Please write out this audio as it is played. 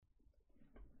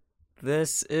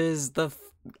This is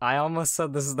I almost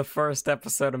said this is the first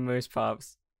episode of Moose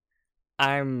Pops.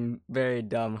 I'm very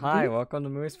dumb. Hi, welcome to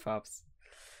Moose Pops.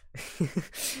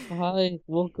 Hi,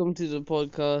 welcome to the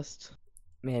podcast.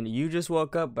 Man, you just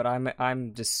woke up, but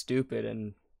I'm just stupid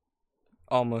and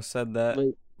almost said that.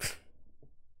 Wait,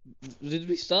 did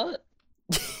we start?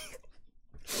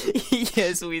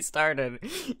 Yes, we started.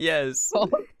 Yes. Hi,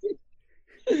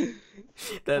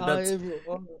 That's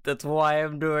everyone. that's why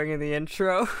I'm doing the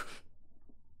intro.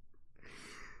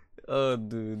 Oh,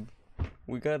 dude.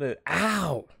 We gotta.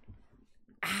 Ow!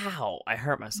 Ow! I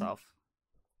hurt myself.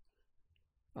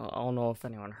 I don't know if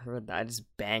anyone heard that. I just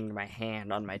banged my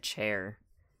hand on my chair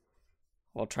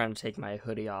while trying to take my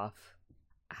hoodie off.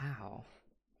 Ow.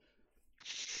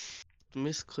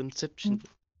 Misconception.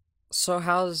 So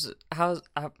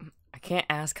I can't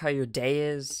ask how your day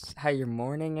is, how your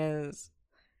morning is,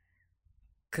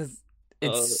 cause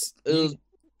it's It was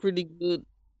pretty good.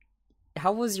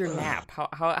 how was your nap?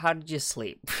 How did you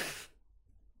sleep?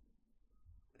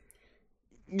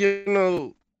 You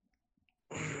know,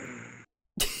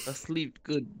 I sleep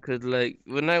good because, like,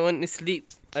 when I went to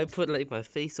sleep, I put like my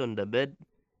face on the bed.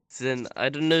 So then I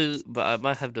don't know, but I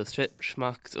might have the stretch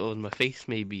marks on my face,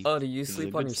 maybe. Oh, do you 'Cause it's a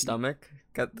sleep on good your sleep. stomach?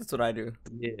 That's what I do.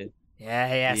 Yeah,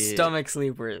 Yeah, Yeah. stomach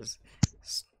sleepers.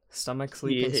 Stomach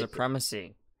sleeping Yeah.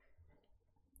 supremacy.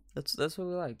 That's what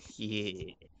we like.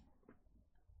 yeah.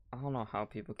 I don't know how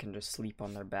people can just sleep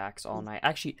on their backs all night.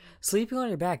 Actually, sleeping on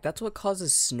your back, that's what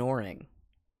causes snoring.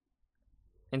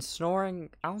 And snoring,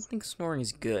 I don't think snoring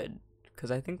is good.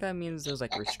 Because I think that means there's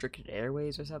like restricted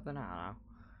airways or something. I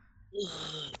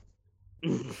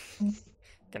don't know.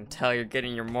 Can tell you're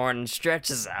getting your morning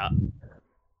stretches out.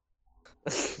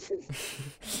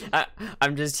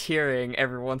 I'm just hearing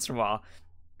every once in a while.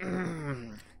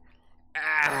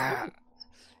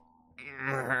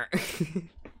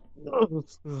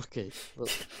 Okay. Well.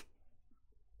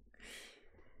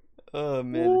 Oh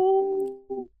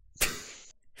man.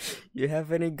 You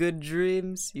have any good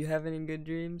dreams?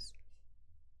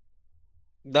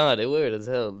 Nah, they weird as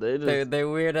hell. They're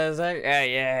weird as heck.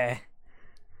 Yeah.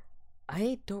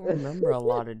 I don't remember a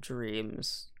lot of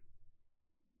dreams.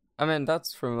 I mean,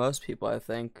 that's for most people, I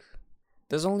think.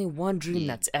 There's only one dream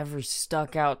that's ever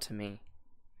stuck out to me.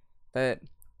 Okay,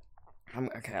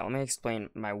 let me explain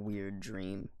my weird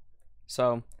dream.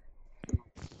 So,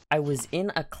 I was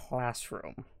in a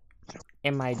classroom,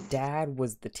 and my dad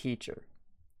was the teacher.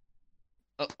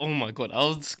 Oh my god, I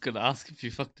was just gonna ask if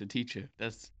you fucked the teacher.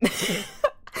 That's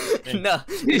No.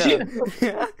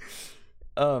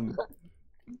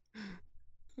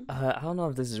 I don't know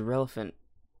if this is relevant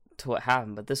to what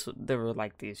happened, but there were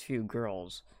like these few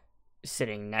girls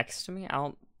sitting next to me. I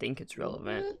don't think it's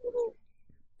relevant.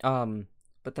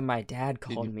 But then my dad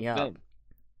called me up.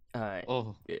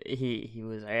 He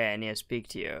was like, "Hey, I need to speak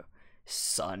to you,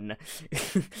 son."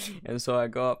 And so I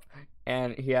go up,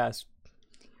 and he asked,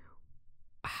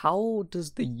 "How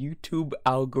does the YouTube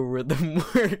algorithm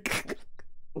work?"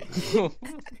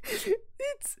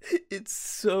 It's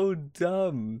so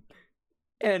dumb.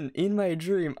 And in my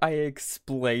dream, I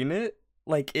explain it,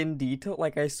 like, in detail.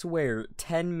 Like, I swear,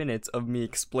 10 minutes of me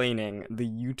explaining the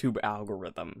YouTube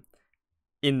algorithm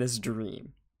in this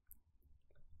dream.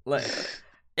 Like,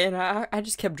 and I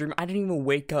just kept dreaming. I didn't even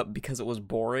wake up because it was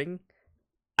boring.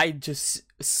 I just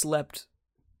slept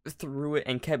through it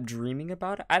and kept dreaming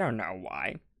about it. I don't know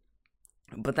why.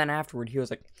 But then afterward, he was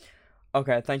like,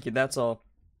 "Okay, thank you, that's all."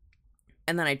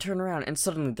 And then I turn around, and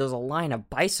suddenly there's a line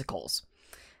of bicycles.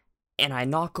 And I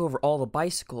knock over all the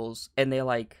bicycles, and they,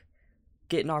 like,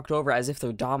 get knocked over as if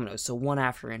they're dominoes, so one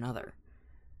after another.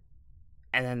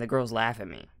 And then the girls laugh at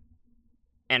me.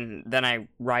 And then I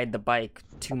ride the bike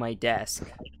to my desk.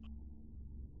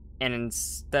 And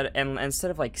instead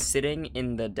of, like, sitting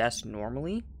in the desk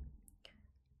normally,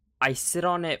 I sit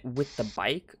on it with the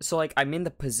bike. So, like, I'm in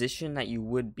the position that you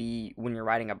would be when you're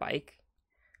riding a bike.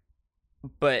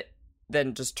 But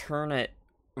then just turn it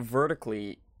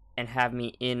vertically and have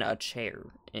me in a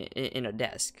chair, in a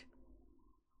desk.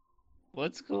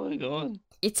 What's going on?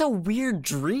 It's a weird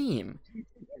dream.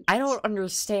 I don't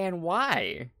understand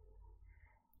why.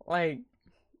 Like,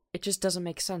 it just doesn't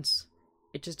make sense.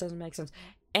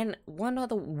 And one of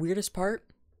the weirdest part,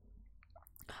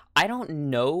 I don't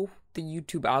know the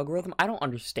YouTube algorithm. I don't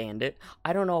understand it.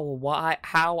 I don't know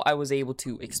how I was able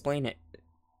to explain it.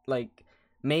 Like,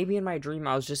 maybe in my dream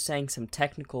I was just saying some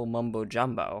technical mumbo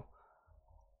jumbo.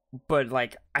 But,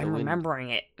 like, I'm remembering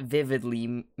it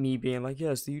vividly, me being like,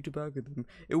 yes, the YouTube algorithm,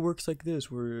 it works like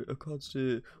this, where a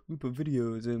constant loop of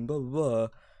videos and blah, blah,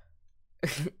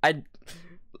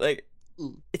 blah.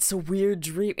 It's a weird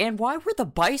dream. And why were the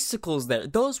bicycles there?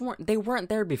 They weren't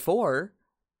there before.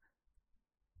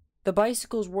 The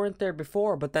bicycles weren't there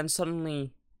before, but then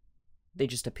suddenly they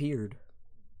just appeared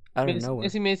out of nowhere.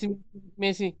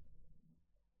 Messi.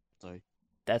 Sorry.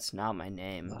 That's not my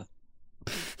name.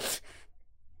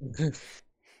 But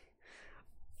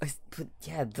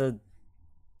yeah, the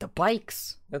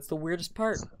bikes. That's the weirdest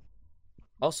part.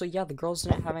 Also, yeah, the girls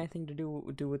didn't have anything to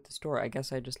do with the store. I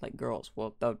guess I just like girls.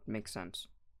 Well, that makes sense.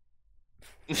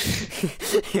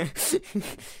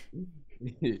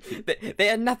 They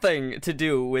had nothing to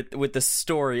do with the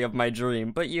story of my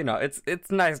dream, but you know,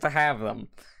 it's nice to have them.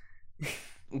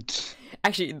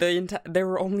 Actually, they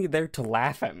were only there to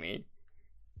laugh at me.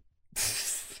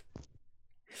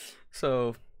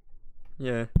 So,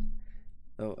 yeah.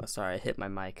 Oh, sorry, I hit my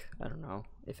mic. I don't know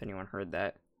if anyone heard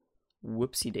that.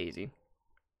 Whoopsie daisy.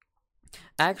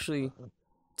 Actually,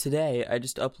 today I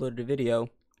just uploaded a video,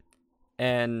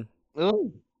 and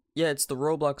yeah, it's the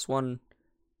Roblox one,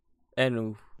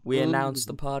 and we announced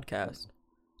the podcast.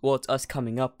 Well, it's us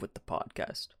coming up with the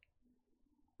podcast.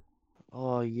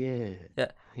 Oh yeah.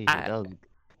 Yeah. That was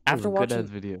After a watching good-ass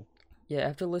video. Yeah,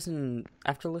 after listening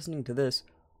to this,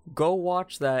 go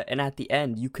watch that, and at the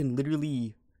end you can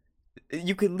literally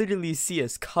see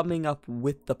us coming up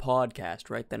with the podcast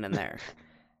right then and there.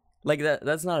 Like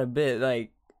that's not a bit,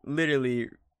 like literally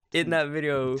in that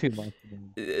video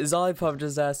Zolli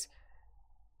just asked,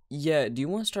 yeah, do you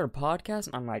want to start a podcast?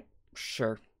 And I'm like,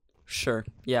 sure,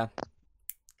 yeah.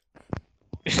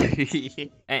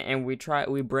 and we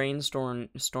brainstorm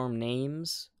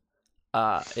names.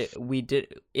 We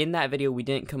did in that video. We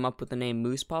didn't come up with the name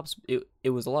Moose Pops.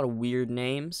 It was a lot of weird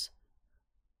names.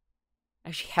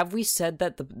 Actually, have we said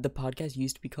that the podcast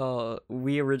used to be called?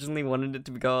 We originally wanted it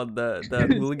to be called the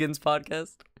Hooligans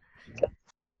Podcast.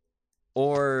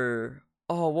 Or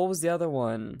what was the other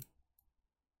one?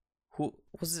 Who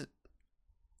was it?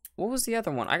 What was the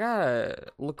other one? I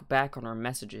gotta look back on our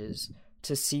messages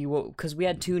to see because we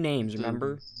had two names.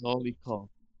 Remember? Zolli call.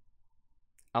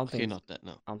 I don't think not that.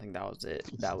 No. I don't think that was it.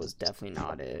 That was definitely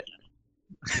not it.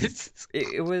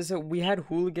 It was we had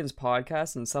Hooligans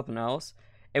Podcast and something else,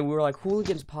 and we were like,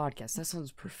 Hooligans Podcast. That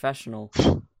sounds professional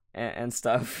and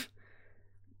stuff.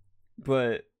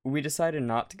 But we decided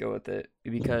not to go with it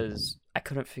because I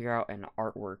couldn't figure out an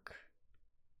artwork.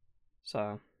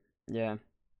 So, yeah.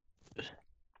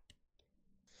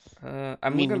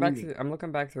 I'm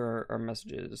looking back through our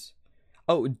messages.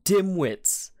 Oh,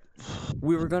 Dimwits.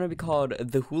 We were gonna be called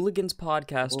the Hooligans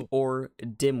Podcast or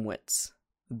Dimwits.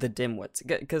 The Dimwits.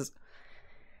 Because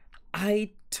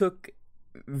I took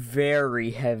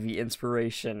very heavy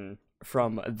inspiration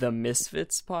from the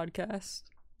Misfits podcast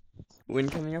when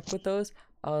coming up with those.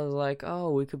 I was like,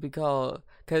 oh, we could be called,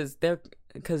 because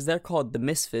they're called the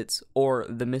Misfits or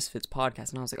the Misfits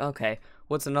Podcast. And I was like, okay,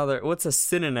 what's a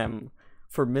synonym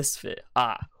for misfit?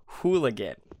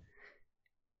 Hooligan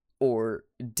or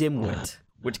dimwit,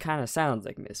 which kind of sounds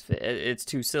like misfit. It's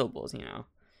two syllables, you know.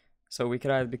 So we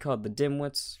could either be called the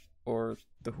Dimwits or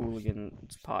the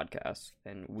Hooligans Podcast,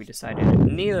 and we decided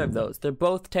neither of those. They're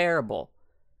both terrible.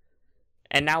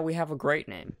 And now we have a great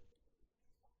name.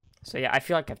 So yeah, I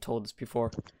feel like I've told this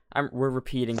before. We're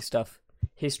repeating stuff.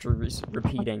 History's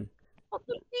repeating.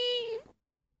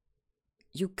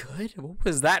 You good? What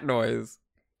was that noise?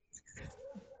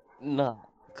 Nah,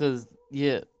 cause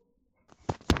yeah.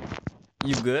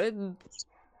 You good?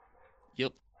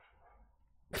 Yep.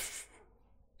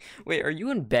 Wait, are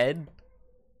you in bed?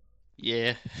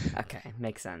 Yeah. Okay,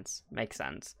 makes sense.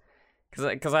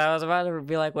 Cause I was about to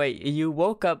be like, wait, you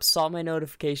woke up, saw my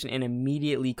notification, and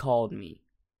immediately called me.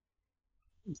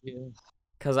 Yeah.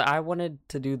 Cause I wanted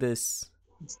to do this.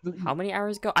 How many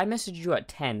hours ago? I messaged you at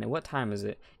 10. What time is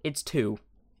it? It's 2.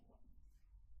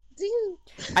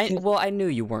 I knew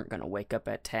you weren't gonna wake up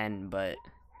at 10, but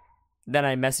then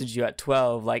I messaged you at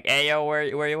 12, like, hey yo, where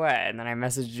you at? And then I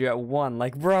messaged you at 1,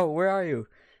 like, bro, where are you?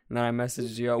 And then I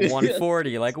messaged you at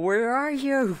 1:40, like, where are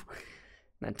you?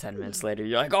 And then 10 minutes later,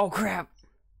 you're like, oh crap.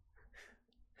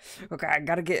 Okay, I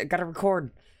gotta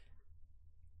record.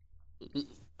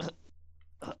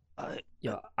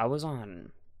 Yo, I was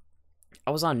on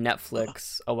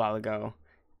Netflix a while ago,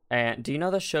 and do you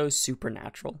know the show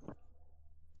Supernatural?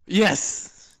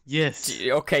 Yes.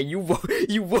 Okay, you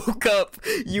woke up.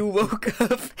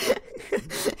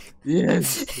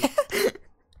 Yes.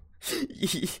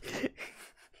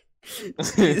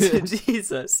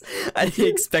 Jesus, I didn't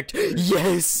expect.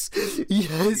 Yes.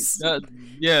 Yes.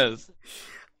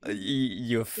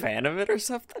 You a fan of it or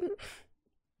something?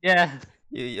 Yeah.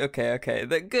 Okay.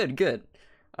 Good.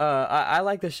 I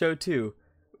like the show too,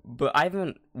 but I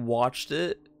haven't watched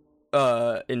it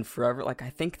in forever. Like, I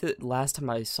think that last time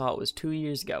I saw it was 2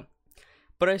 years ago.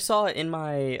 But I saw it in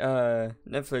my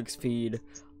Netflix feed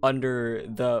under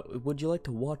the "Would you like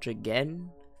to watch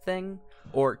again?" thing,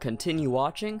 or continue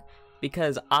watching,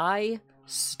 because I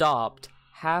stopped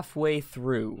halfway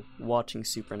through watching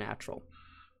Supernatural.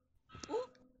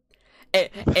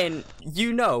 And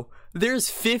you know, there's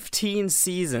 15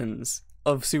 seasons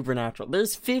of Supernatural.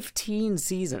 There's 15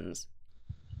 seasons.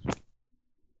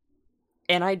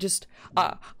 And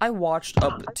I watched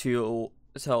up till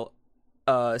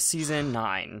season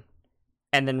 9,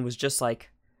 and then was just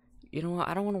like, you know what,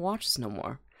 I don't want to watch this no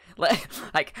more.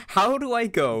 Like, how do I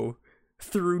go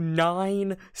through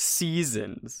 9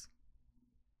 seasons?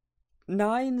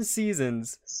 9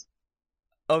 seasons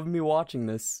of me watching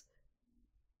this,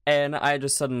 and I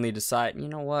just suddenly decide, you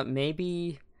know what,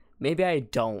 maybe I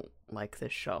don't like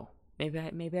this show. Maybe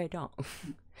I don't.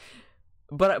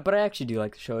 But I actually do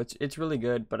like the show. It's really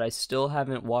good, but I still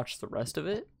haven't watched the rest of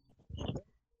it.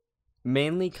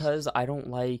 Mainly because I don't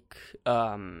like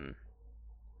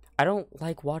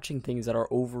watching things that are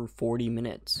over 40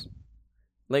 minutes.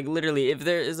 Like, literally, if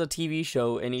there is a TV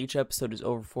show and each episode is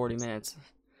over 40 minutes,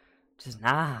 just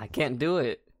I can't do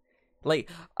it. Like,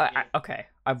 okay,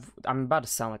 I'm about to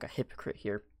sound like a hypocrite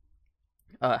here.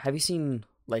 Have you seen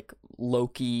like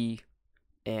Loki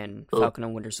and Falcon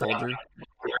and Winter Soldier?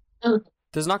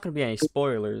 There's not going to be any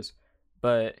spoilers,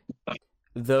 but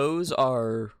those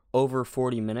are over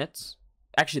 40 minutes.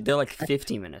 Actually, they're like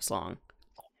 50 minutes long.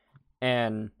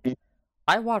 And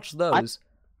I watched those.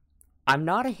 I'm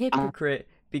not a hypocrite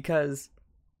because,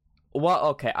 well,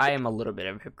 okay, I am a little bit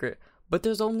of a hypocrite, but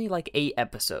there's only like 8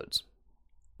 episodes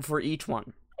for each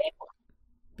one.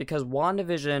 Because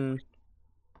WandaVision,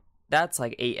 that's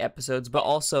like 8 episodes, but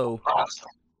also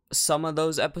some of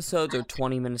those episodes are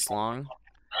 20 minutes long.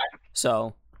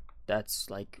 So that's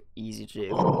like easy to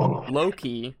do.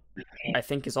 Loki, I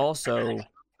think, is also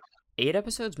 8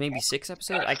 episodes, maybe 6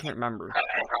 episodes. I can't remember.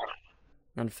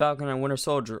 And Falcon and Winter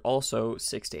Soldier also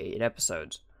 6 to 8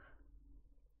 episodes.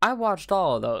 I watched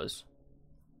all of those,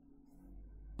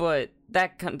 but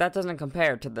that doesn't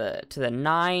compare to the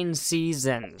 9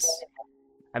 seasons.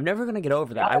 I'm never gonna get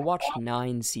over that. I watched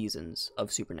 9 seasons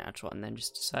of Supernatural and then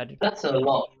just decided That's a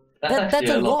lot. that's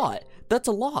a lot. That's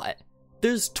a lot.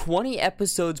 There's 20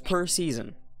 episodes per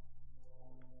season.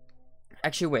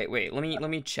 Actually, wait. Let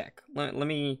me check. Let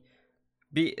me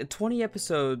be 20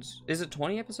 episodes. Is it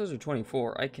 20 episodes or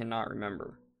 24? I cannot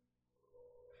remember.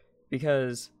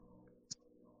 Because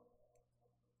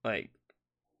like,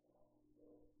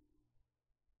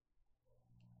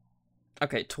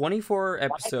 okay, 24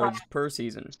 episodes per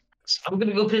season. I'm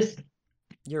gonna go piss.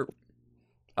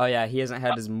 Oh yeah, he hasn't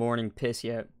had his morning piss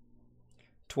yet.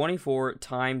 24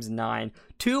 times 9,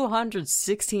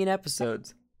 216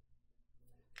 episodes.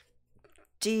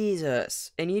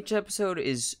 Jesus. And each episode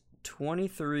is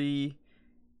 23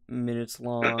 minutes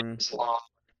long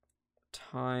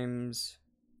times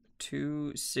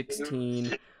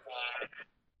 216.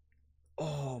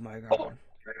 Oh my god.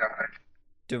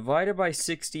 Divided by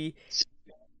 60,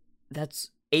 that's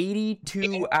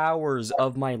 82 hours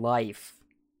of my life.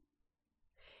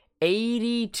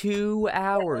 82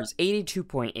 hours.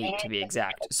 82.8 to be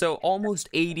exact. So almost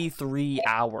 83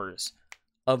 hours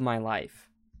of my life.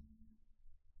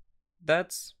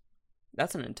 That's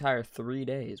an entire 3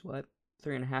 days. What?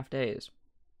 3.5 days.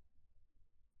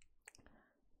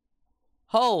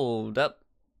 Hold up.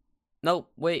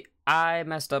 Nope, wait. I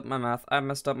messed up my math. My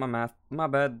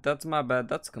bad. That's my bad.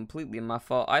 That's completely my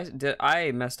fault.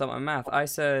 I messed up my math. I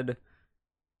said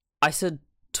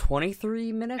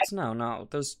 23 minutes? No.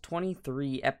 There's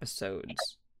 23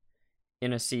 episodes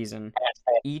in a season.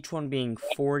 Each one being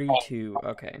 42.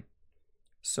 Okay.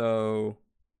 So,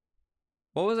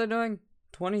 what was I doing?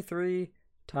 23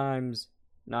 times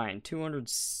 9.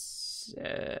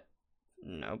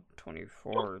 nope.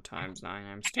 24 times 9.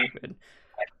 I'm stupid.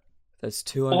 That's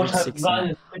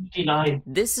 269.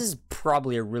 This is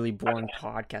probably a really boring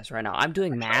podcast right now. I'm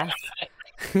doing math.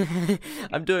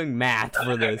 I'm doing math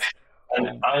for this.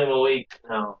 I'm awake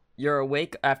now. You're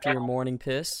awake after your morning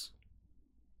piss?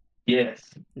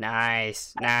 Yes.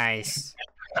 Nice.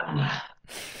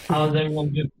 How's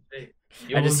everyone doing today?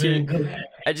 I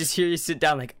just hear you sit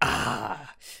down like,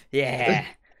 yeah.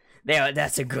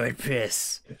 That's a good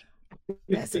piss.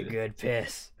 That's a good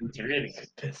piss. It's a really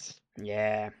good piss.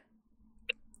 Yeah.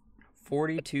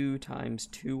 42 times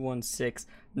 216,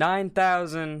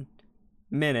 9,000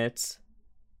 minutes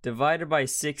divided by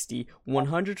 60,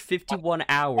 151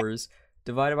 hours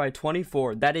divided by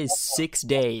 24. That is 6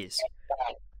 days.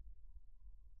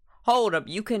 Hold up,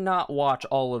 you cannot watch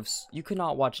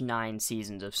 9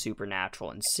 seasons of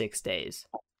Supernatural in 6 days.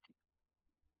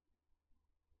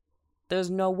 There's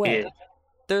no way. Yeah.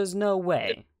 There's no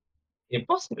way.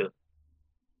 Impossible.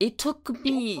 It took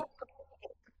me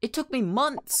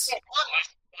months.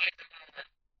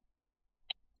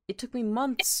 It took me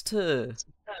months to...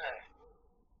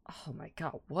 Oh my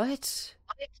god, what?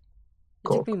 It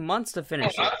took me months to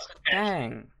finish it.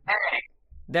 Dang.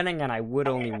 Then again, I would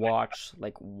only watch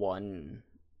like one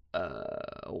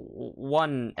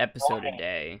episode a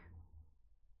day.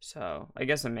 So, I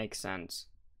guess it makes sense.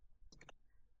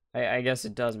 I guess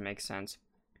it does make sense.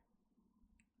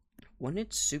 When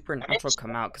did Supernatural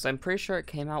come out? Because I'm pretty sure it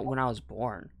came out when I was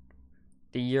born.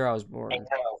 The year I was born.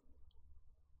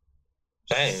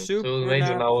 Dang. So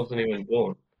amazing I wasn't even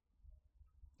born.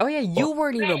 Oh yeah, you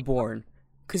weren't even born.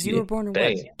 Because you were born in what?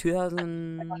 Dang.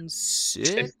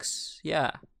 2006?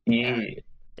 Yeah. Yeah.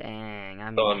 Dang,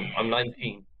 I'm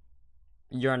 19.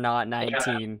 You're not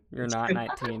 19. You're not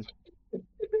 19.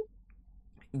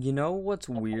 You know what's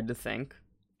weird to think?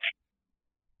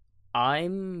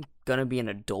 I'm gonna be an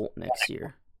adult next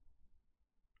year.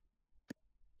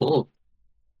 Oh.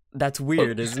 That's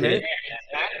weird, isn't it?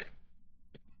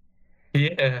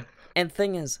 Yeah. And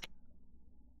thing is,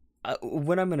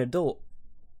 when I'm an adult,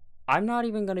 I'm not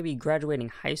even gonna be graduating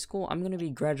high school. I'm gonna be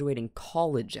graduating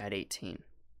college at 18.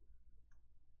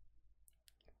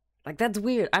 Like, that's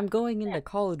weird. I'm going into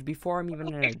college before I'm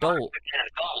even an adult.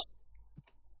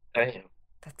 Damn.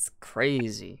 That's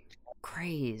crazy.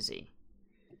 Crazy.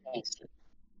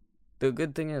 The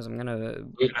good thing is I'm gonna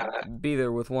be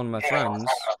there with one of my friends.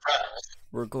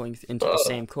 We're going into the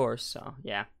same course, so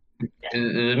yeah. Is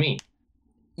it me?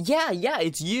 Yeah,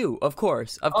 it's you. Of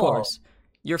course.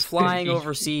 You're flying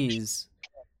overseas.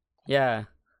 Yeah.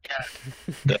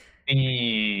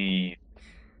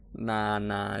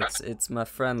 Nah. It's my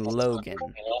friend Logan.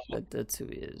 That's who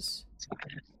he is.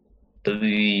 Does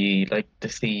he like the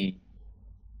sea?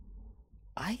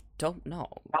 I don't know.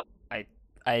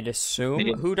 I'd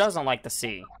assume. Who doesn't like the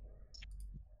sea?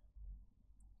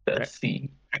 The sea.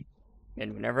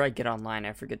 And whenever I get online,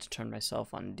 I forget to turn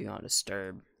myself on Do Not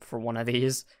Disturb for one of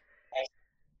these.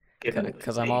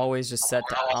 Because I'm always just set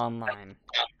to online.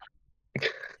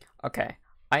 Okay.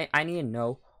 I need to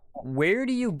know, where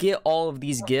do you get all of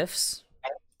these gifts?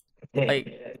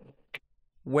 Like,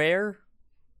 where?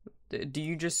 Do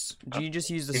you just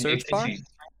use the search bar?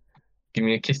 Give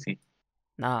me a kissy.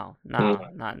 No. Man.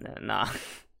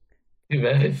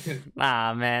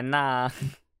 Nah, man, nah.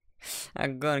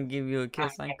 I'm gonna give you a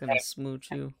kiss. I'm gonna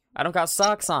smooch you. I don't got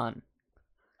socks on.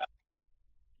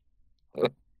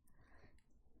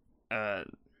 The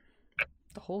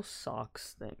whole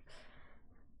socks thing.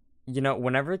 You know,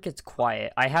 whenever it gets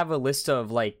quiet, I have a list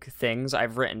of, like, things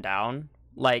I've written down.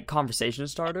 Like, conversation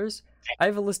starters. I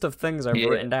have a list of things I've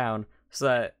written down so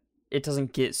that it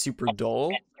doesn't get super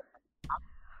dull.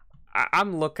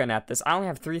 I'm looking at this. I only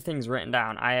have 3 things written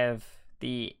down. I have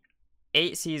the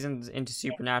 8 seasons into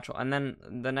Supernatural, and then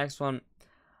the next one.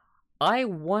 I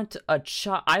want a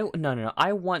child. No.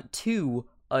 I want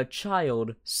a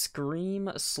child scream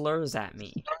slurs at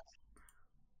me.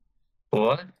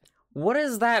 What? What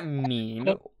does that mean?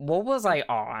 What was I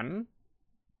on?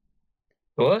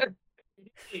 What?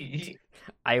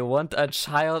 I want a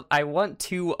child. I want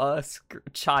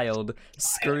child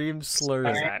scream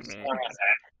slurs at me.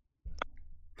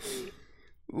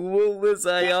 What was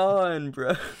I on,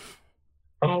 bro?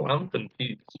 I'm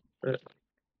confused.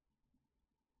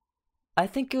 I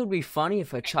think it would be funny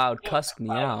if a child cussed me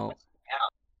out.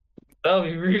 That'd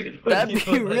be really funny. That'd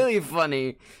be really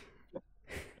funny.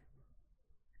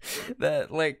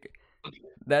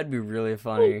 That'd be really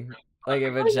funny. Like,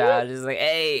 if a child is like,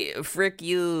 "Hey, frick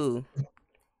you.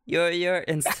 You're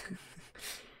it's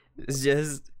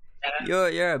just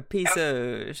you're a piece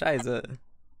of scheiße."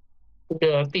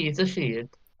 You're a piece of shit.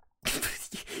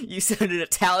 You sounded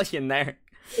Italian there.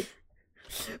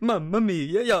 Mamma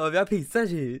mia, you're a piece of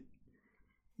shit.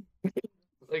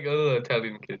 Like other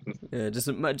Italian kids. Yeah, just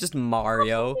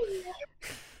Mario.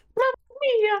 Mamma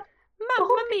mia.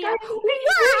 Mamma mia.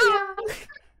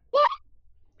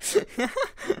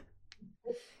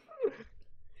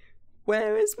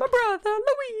 Where is my brother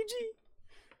Luigi?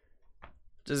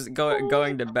 Just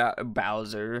going to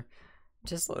Bowser.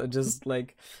 Just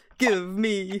like, give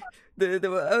me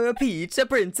a peach, a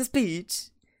Princess Peach.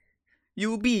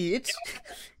 You bitch.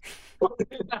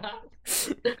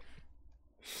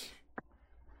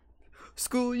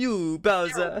 Screw you,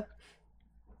 Bowser.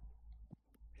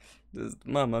 Just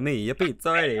Mamma mia,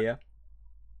 pizzeria.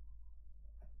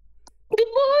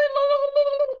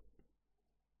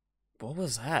 What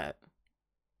was that?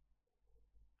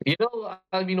 You know,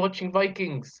 I've been watching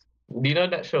Vikings. Do you know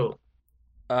that show?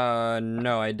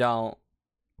 No, I don't.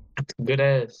 Good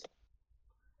ass.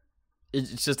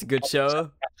 It's just a good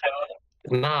show.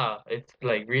 Nah, it's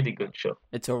like really good show.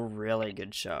 It's a really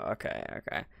good show. Okay,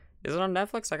 okay. Is it on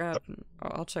Netflix?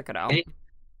 I'll check it out. Yeah.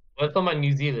 Well, it's on my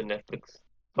New Zealand Netflix.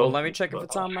 Well, let me Hopefully, check if but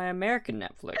it's on my American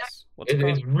Netflix. What's it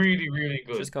it's called? really, really It's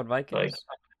good. just called Like, Vikings.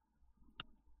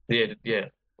 yeah.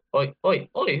 Oi,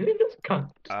 who is this cunt?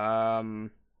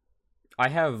 I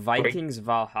have Vikings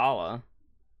Valhalla.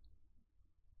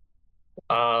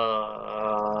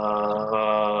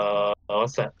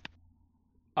 What's that?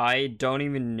 I don't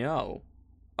even know.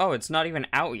 Oh, it's not even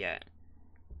out yet.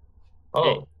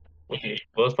 Oh, okay.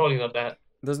 Well, it's probably not that.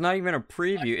 There's not even a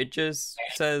preview. It just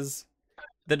says,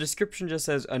 the description just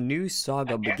says, a new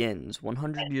saga begins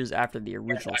 100 years after the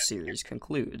original series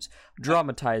concludes,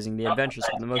 dramatizing the adventures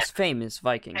of the most famous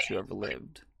Vikings who ever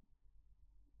lived.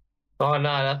 Oh,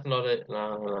 nah, that's not it.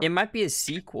 No. It might be a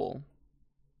sequel,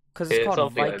 because Yeah, it's called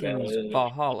something like that. Vikings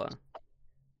Valhalla.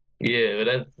 Yeah,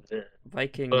 but that's.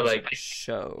 Vikings like-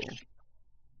 show.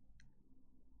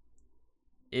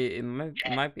 It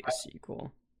might be a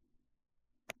sequel.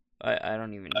 I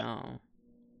don't even know.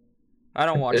 I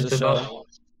don't watch the It's show. about.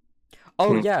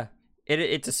 Oh Hmm. yeah,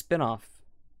 it's a spin-off.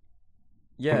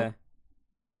 Yeah.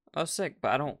 Oh sick,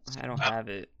 but I don't have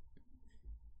it.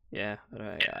 Yeah, but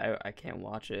I can't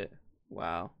watch it.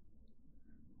 Wow.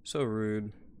 So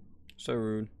rude. So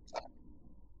rude.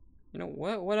 You know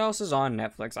what else is on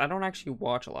Netflix? I don't actually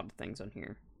watch a lot of things on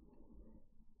here.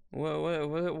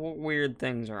 What weird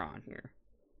things are on here?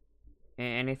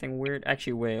 Anything weird?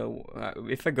 Actually, wait.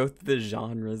 If I go through the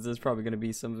genres, there's probably gonna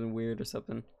be something weird or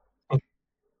something.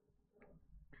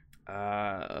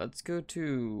 Let's go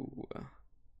to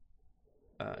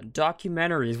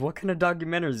documentaries. What kind of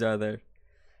documentaries are there?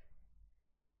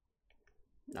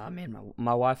 Oh man,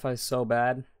 my Wi-Fi is so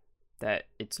bad that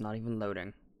it's not even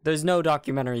loading. There's no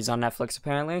documentaries on Netflix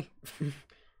apparently.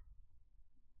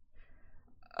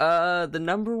 The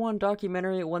number one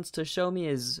documentary it wants to show me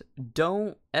is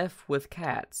Don't F with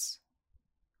Cats.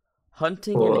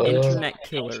 Hunting an Internet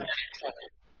Killer.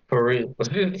 For real.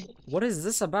 What is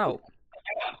this about?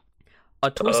 A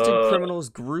twisted criminal's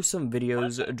gruesome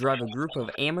videos drive a group of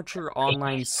amateur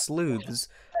online sleuths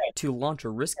to launch a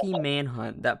risky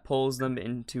manhunt that pulls them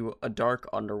into a dark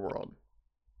underworld.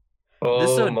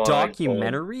 This is a my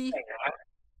documentary? God.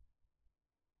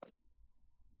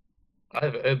 I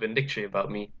have an urban dictionary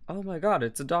about me. Oh my god,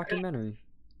 it's a documentary.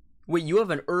 Wait, you have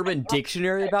an urban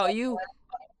dictionary about you?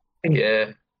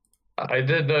 Yeah. I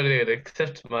didn't know they'd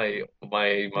accept my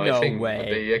No thing, but way.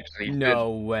 they actually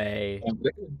No way.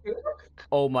 did.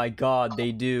 Oh my god,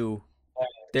 they do.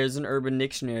 There's an urban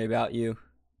dictionary about you.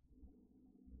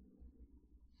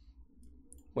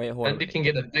 Wait, hold on. And you can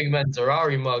get a big man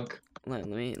Ferrari mug. Let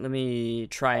me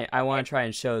try. I want to try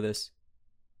and show this.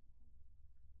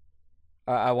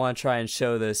 I want to try and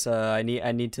show this. I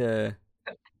need to.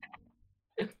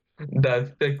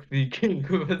 That sexy king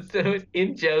who was so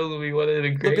in jail we wanted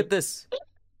to Look at this.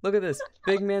 Look at this.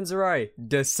 Big Man Zerai,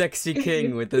 the sexy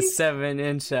king with the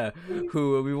 7-inch,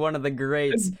 who will be one of the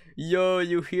greats. Yo,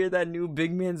 you hear that new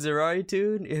Big Man Zerai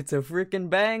tune? It's a freaking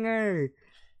banger.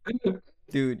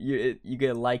 Dude, you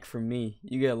get a like from me.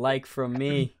 You get a like from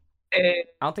me. I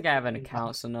don't think I have an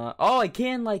account, so not. Oh, I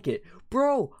can like it,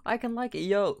 bro. I can like it,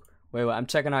 yo. Wait, I'm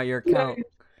checking out your account.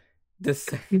 This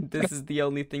is the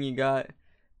only thing you got.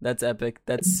 That's epic.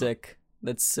 That's sick.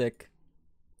 That's sick.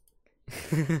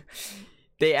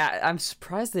 I'm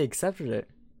surprised they accepted it.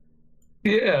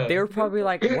 Yeah. They were probably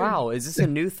like, "Wow, is this a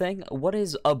new thing? What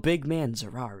is a Big Man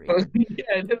Zerari?"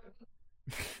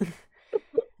 Yeah.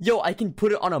 Yo, I can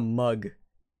put it on a mug.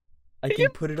 I can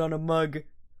put it on a mug.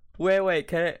 Wait,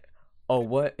 can it? Oh,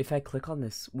 what? If I click on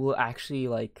this, will it actually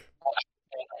like?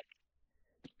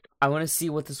 I want to see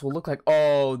what this will look like.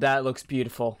 Oh, that looks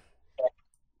beautiful.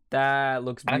 That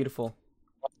looks beautiful.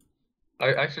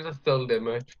 I should have sold them,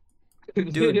 man.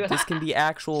 Dude, this can be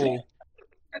actual.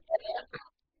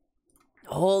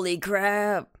 Holy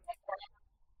crap!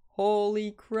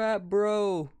 Holy crap,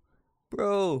 bro!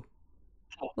 Bro,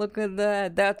 look at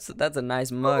that. That's a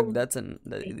nice mug.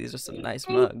 These are some nice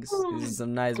mugs. These are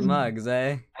some nice mugs,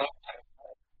 eh?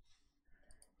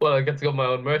 Well, I get to get my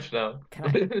own merch now.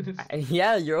 Can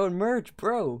yeah, your own merch,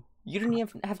 bro. You don't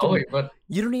even have to. Oh wait, but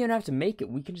You don't even have to make it.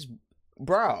 We can just,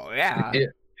 bro. Yeah.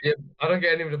 yeah, I don't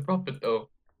get any of the profit though.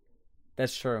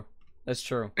 That's true. That's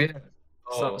true. Yeah.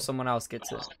 So, someone else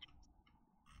gets it.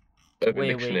 Urban wait,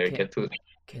 Dictionary, can- get to it.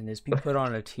 Can this be put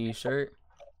on a T-shirt?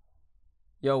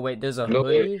 Yo, wait. There's a No.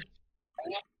 hoodie.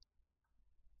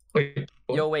 Wait,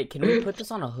 what? Yo, wait. Can we put this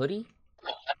on a hoodie?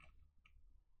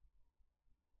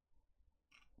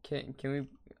 Can we?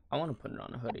 I want to put it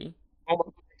on a hoodie.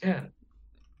 Oh, yeah.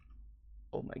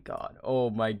 Oh my god. Oh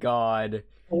my god.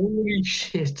 Holy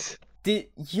shit.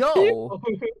 Yo,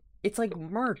 it's like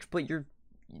merch, but you're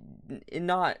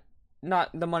not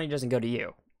the money doesn't go to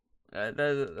you.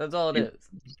 That's all it is.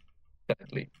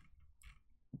 Exactly.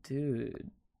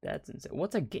 Dude, that's insane.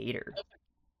 What's a gator?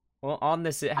 Well, on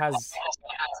this it has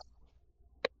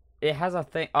a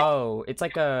thing. Oh, it's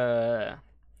like a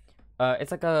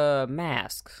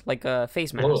mask, like a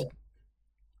face mask. Oh.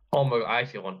 Oh my god, I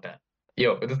actually want that.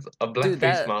 Yo, it's a black Dude,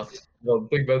 face mask. No,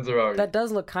 Big Ben Ferrari. That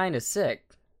does look kind of sick.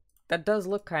 That does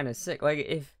look kind of sick. Like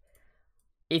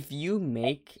if you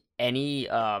make any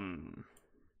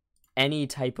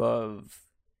type of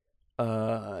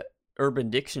Urban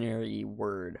Dictionary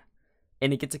word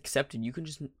and it gets accepted, you can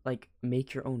just like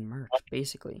make your own merch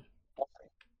basically.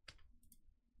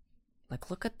 Like,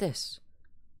 look at this.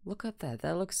 Look at that.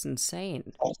 That looks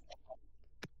insane.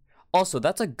 Also,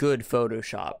 that's a good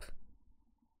Photoshop.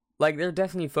 Like, they're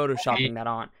definitely Photoshopping that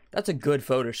on. That's a good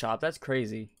Photoshop. That's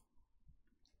crazy.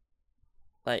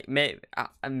 Like,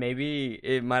 maybe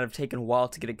it might have taken a while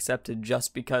to get accepted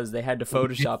just because they had to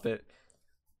Photoshop it.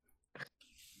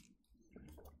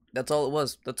 That's all it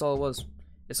was. That's all it was.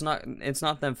 It's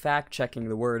not them fact-checking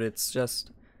the word. It's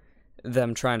just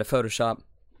them trying to Photoshop.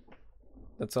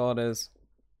 That's all it is.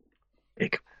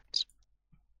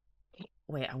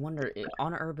 Wait, I wonder,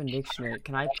 on Urban Dictionary,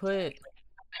 can I put...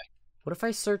 What if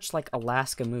I search, like,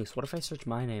 Alaska Moose? What if I search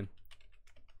my name?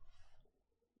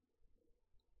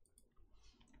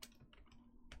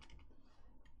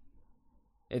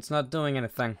 It's not doing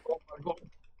anything.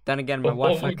 Then again, my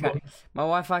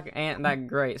Wi-Fi ain't that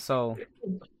great, so...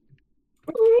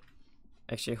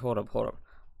 Actually, hold up.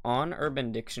 On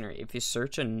Urban Dictionary, if you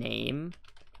search a name,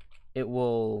 it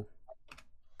will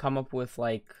come up with,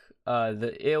 like,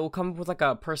 it will come up with, like,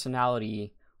 a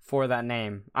personality for that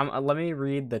name. Let me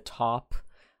read the top,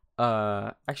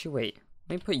 actually, wait.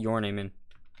 Let me put your name in.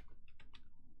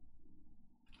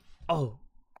 Oh.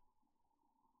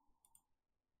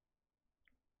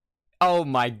 Oh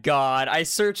my god, I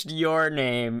searched your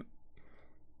name.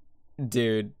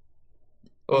 Dude.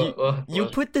 You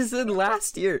put this in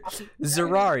last year.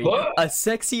 Zerari, What? a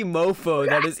sexy mofo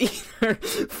that is either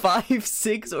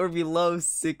 5'6" or below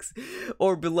 6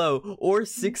 or below, or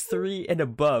 6'3" and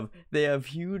above. They have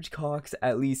huge cocks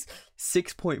at least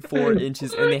 6.4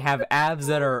 inches, and they have abs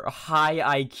that are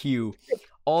high IQ.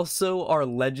 Also are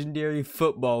legendary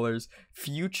footballers,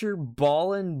 future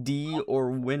Ballin' D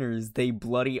or winners they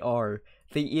bloody are.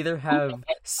 They either have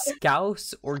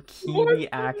Scouse or Kiwi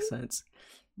accents.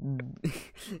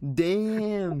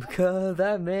 Damn, cuz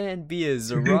that man be a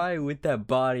Zerai with that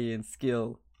body and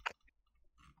skill.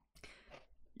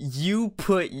 You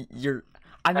put your...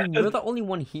 I mean, you're the only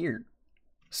one here.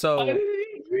 So...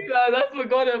 I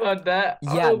forgot about that.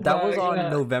 Yeah, Oh that was my on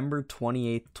God. November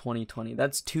 28th, 2020.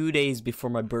 That's 2 days before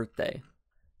my birthday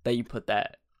that you put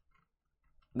that.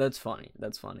 That's funny.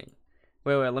 That's funny.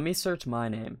 Wait, let me search my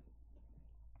name.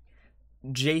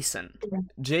 Jason.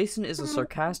 Jason is a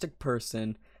sarcastic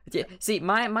person. Yeah, see,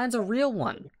 mine's a real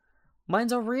one.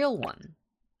 Mine's a real one.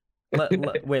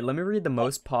 Wait, let me read the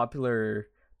most popular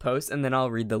post, and then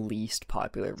I'll read the least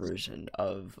popular version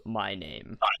of my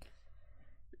name.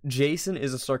 Jason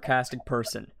is a sarcastic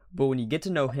person, but when you get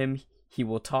to know him, he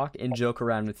will talk and joke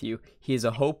around with you. He is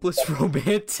a hopeless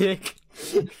romantic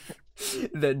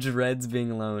that dreads being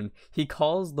alone. He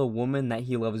calls the woman that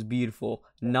he loves beautiful,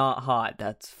 not hot.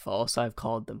 That's false. I've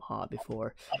called them hot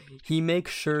before. He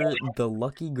makes sure the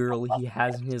lucky girl he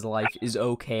has in his life is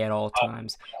okay at all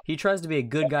times. He tries to be a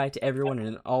good guy to everyone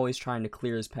and always trying to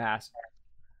clear his past.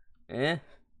 I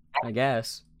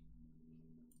guess.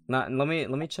 Let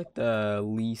me check the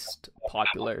least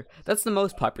popular. That's the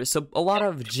most popular. So a lot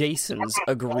of Jasons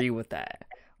agree with that.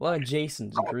 A lot of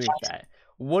Jasons agree with that.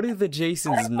 What do the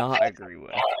Jasons not agree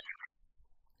with?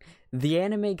 The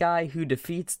anime guy who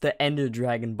defeats the Ender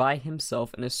Dragon by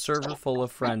himself in a server full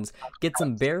of friends gets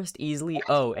embarrassed easily.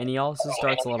 Oh, and he also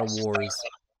starts a lot of wars.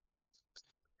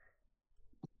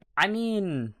 I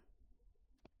mean,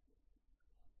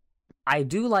 I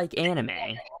do like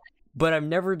anime, but I've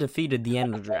never defeated the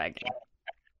Ender Dragon.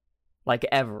 Like,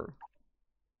 ever.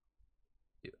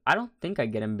 I don't think I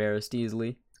get embarrassed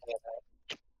easily.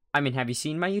 I mean, have you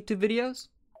seen my YouTube videos?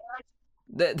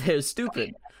 They're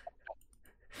stupid.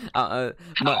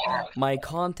 My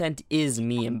content is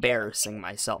me embarrassing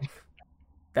myself.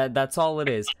 That's all it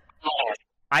is.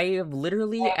 I have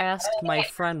literally asked my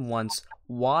friend once,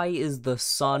 why is the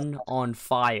sun on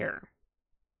fire?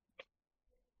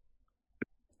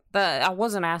 I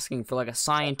wasn't asking for like a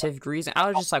scientific reason. I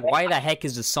was just like, why the heck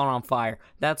is the sun on fire?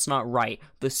 That's not right.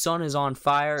 The sun is on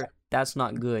fire. That's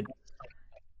not good.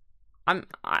 I'm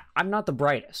not the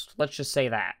brightest. Let's just say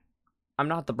that. I'm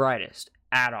not the brightest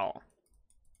at all.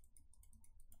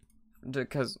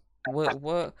 Because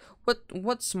what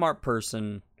smart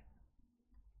person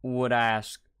would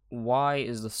ask, why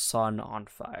is the sun on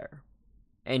fire?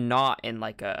 And not in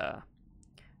like a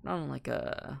I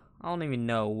don't even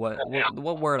know what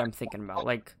word I'm thinking about.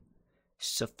 Like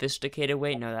sophisticated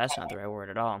way? No, that's not the right word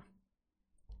at all.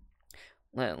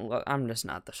 I'm just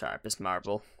not the sharpest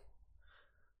marble.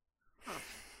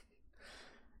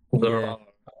 There Yeah. are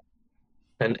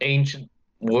an ancient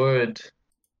word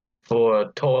for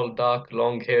a tall, dark,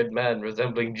 long-haired man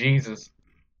resembling Jesus.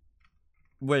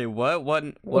 Wait, what? What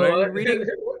are you reading?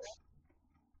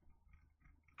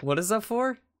 What is that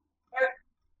for?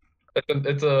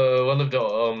 It's one of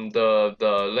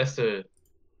the lesser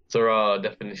Torah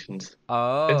definitions. It's the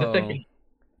Oh, second,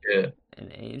 yeah, an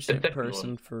the ancient second person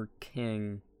one. for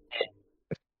king.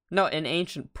 No, an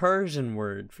ancient Persian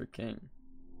word for king.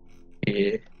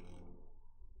 Yeah.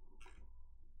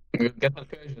 We get the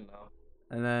Persian now.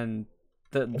 And then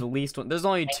the least one. There's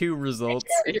only 2 results.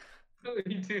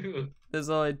 Me too. There's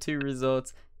only 2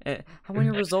 results. How many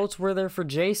results were there for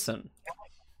Jason?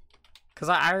 Cause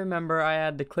I remember I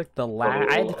had to click I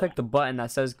had to click the button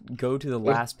that says go to the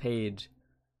last page.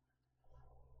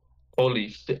 Holy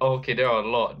shit. Okay, there are a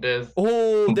lot. There's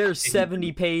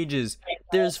 70 pages.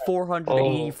 There's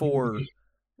 484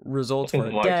 results for Oh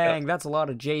it. my Dang, God. that's a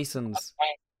lot of Jasons.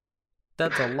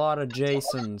 That's a lot of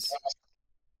Jasons.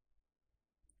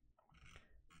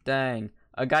 Dang.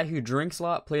 A guy who drinks a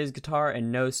lot, plays guitar,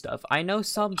 and knows stuff. I know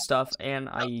some stuff, and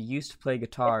I used to play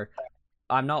guitar.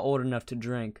 I'm not old enough to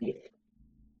drink.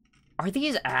 Are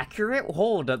these accurate?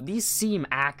 Hold up, these seem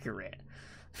accurate.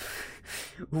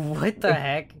 What the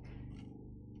heck?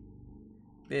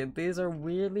 These are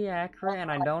weirdly accurate,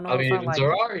 and I don't know I if I mean, like.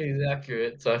 Ferrari is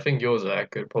accurate, so I think yours are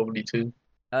accurate, probably too.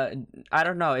 I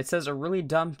don't know. It says a really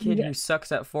dumb kid who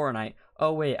sucks at Fortnite.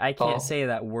 Oh wait, I can't Oh. say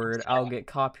that word. I'll get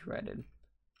copyrighted.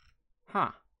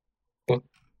 Huh. What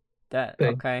That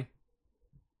thing? okay.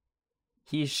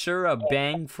 He's sure a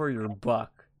bang for your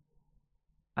buck.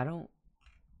 I'm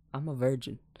a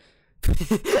virgin.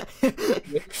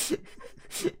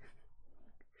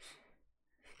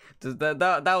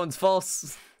 That one's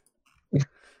false.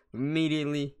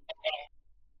 Immediately.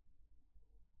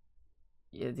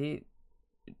 Yeah,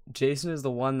 Jason is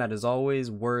the one that is always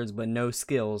words but no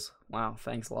skills. Wow,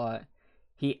 thanks a lot.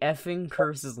 He effing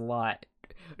curses a lot.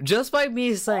 Just by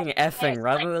me saying effing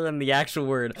rather than the actual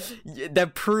word,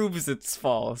 that proves it's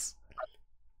false.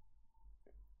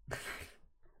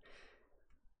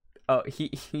 Oh,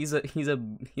 he's a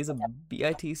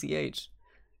bitch.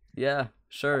 Yeah,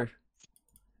 sure.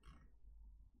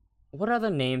 What other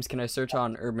names can I search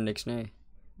on Urban Dictionary?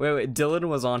 Wait, Dylan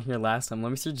was on here last time. Let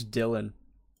me search Dylan.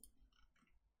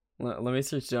 Let me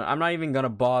search Dylan. I'm not even gonna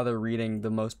bother reading the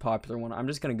most popular one. I'm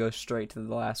just gonna go straight to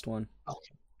the last one.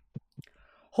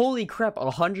 Holy crap,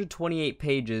 128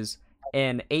 pages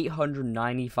and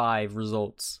 895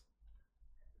 results.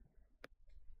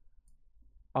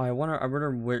 Oh, I want a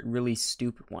really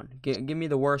stupid one. Give me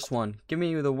the worst one. Give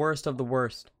me the worst of the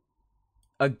worst.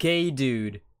 A gay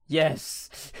dude.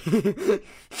 Yes.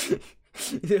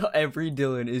 Every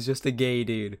Dylan is just a gay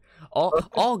dude.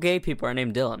 All gay people are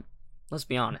named Dylan. Let's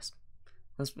be honest.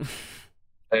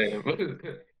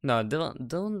 No,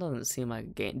 Dylan doesn't seem like a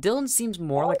gay. Dylan seems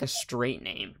more like a straight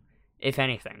name, if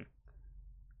anything.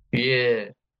 Yeah.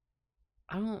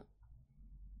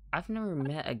 I've never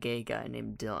met a gay guy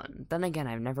named Dylan. Then again,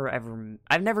 I've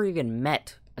never even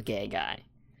met a gay guy.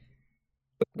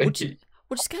 Which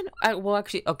is kind of, well,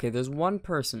 actually, okay, there's one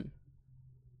person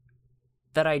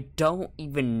that I don't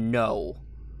even know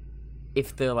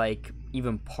if they're, like,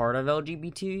 even part of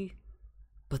LGBT,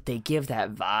 but they give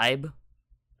that vibe.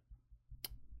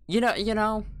 You know,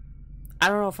 I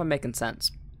don't know if I'm making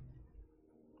sense.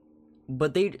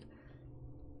 But they,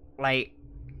 like,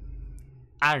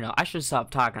 I don't know, I should stop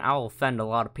talking. I will offend a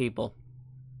lot of people.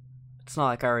 It's not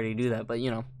like I already do that, but,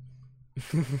 you know.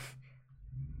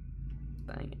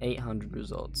 Dang, 800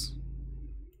 results.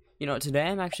 You know, today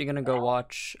I'm actually gonna go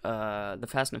watch the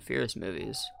Fast and Furious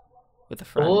movies with a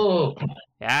friend. Oh.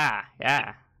 Yeah.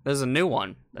 There's a new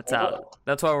one that's out.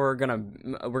 That's why we're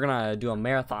gonna do a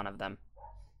marathon of them.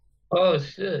 Oh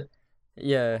shit.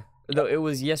 Yeah. Though it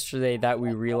was yesterday that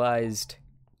we realized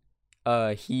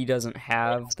he doesn't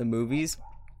have the movies.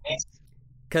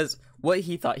 Cause what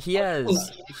he thought, he has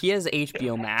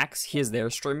HBO Max, he has their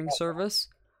streaming service,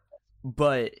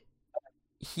 but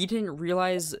he didn't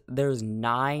realize there's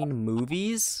 9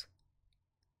 movies.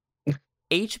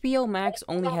 HBO Max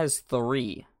only has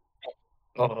 3.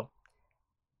 Oh,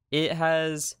 It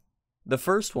has the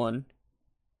first one,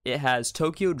 it has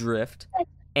Tokyo Drift,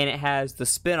 and it has the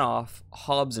spin-off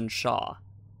Hobbs and Shaw.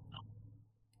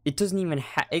 It doesn't even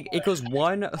have it goes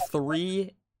 1,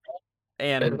 3,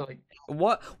 and and like,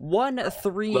 1,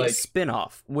 3 Like-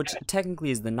 spin-off, which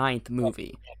technically is the 9th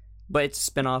movie. But it's a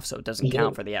spin-off, so it doesn't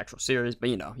count for the actual series, but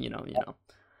you know.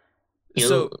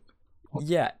 So,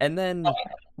 yeah, and then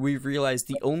we realized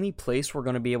the only place we're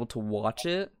going to be able to watch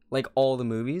it, like all the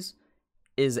movies,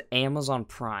 is Amazon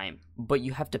Prime, but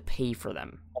you have to pay for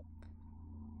them.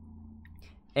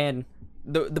 And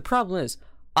the problem is,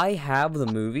 I have the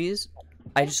movies,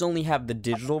 I just only have the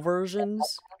digital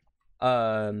versions,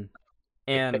 and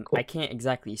I can't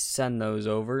exactly send those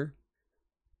over.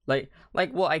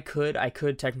 Well, I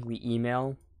could technically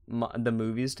email the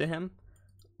movies to him,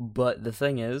 but the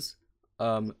thing is,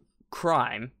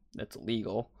 crime, that's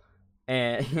illegal,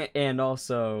 and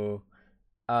also,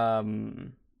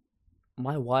 my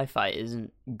Wi-Fi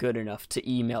isn't good enough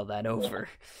to email that over.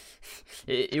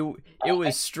 It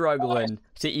was struggling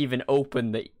to even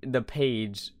open the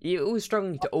page. It was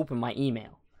struggling to open my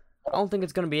email. I don't think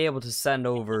it's gonna be able to send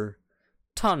over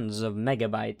tons of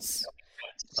megabytes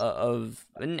of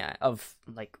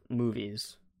like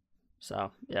movies.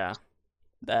 So yeah,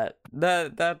 that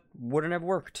wouldn't have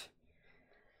worked.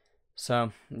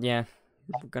 So yeah,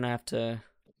 we're gonna have to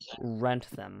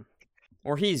rent them,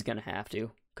 or he's gonna have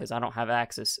to, because I don't have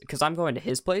access. Because I'm going to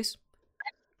his place,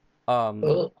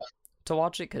 to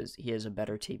watch it, because he has a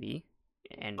better TV.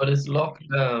 And but it's locked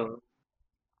down.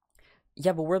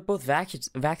 yeah, but we're both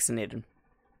vaccinated,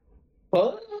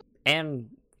 What? and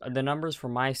the numbers for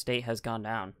my state has gone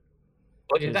down.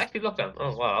 Oh, it's actually locked down.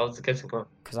 Oh wow, I was guessing wrong.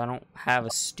 Because I don't have a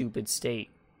stupid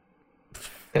state.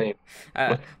 Hey,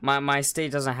 My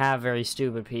state doesn't have very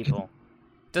stupid people.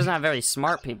 It doesn't have very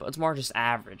smart people. It's more just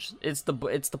average. It's the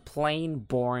plain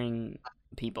boring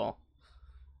people.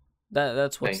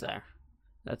 That's what's there.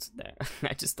 That's there.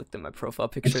 I just looked at my profile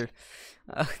picture.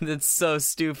 That's so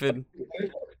stupid.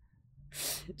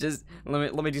 Just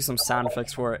let me do some sound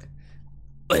effects for it.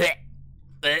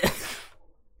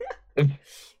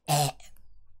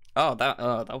 Oh, that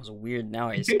was a weird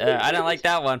noise. I didn't like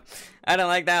that one.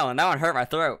 That one hurt my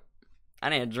throat. I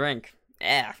need a drink.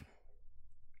 Yeah.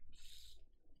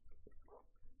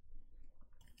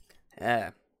 Yeah.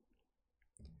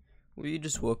 Well, you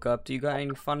just woke up. Do you got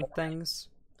any fun things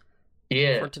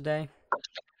yeah. for today?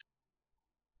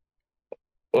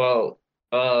 Well,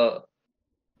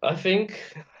 I think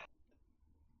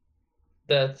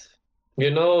that,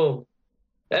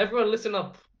 everyone listen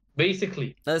up.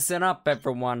 Basically, Listen up,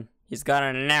 everyone. He's got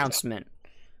an announcement.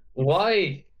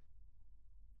 why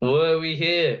were we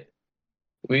here?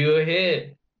 We were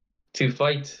here to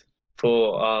fight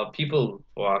for our people,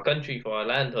 for our country, for our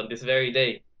land on this very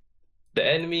day. The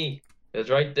enemy is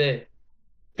right there,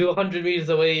 200 meters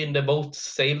away in the boat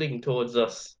sailing towards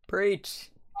us.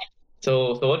 Preach.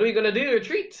 So what are we gonna do?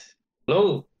 Retreat?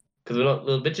 No, because we're not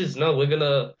little bitches. No, we're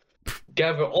gonna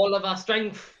gather all of our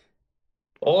strength.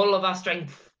 All of our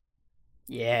strength.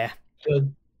 Yeah. So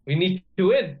we need to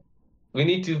win. We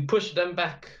need to push them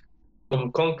back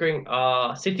from conquering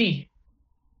our city.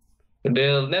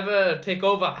 They'll never take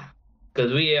over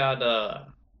because we are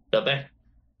the best.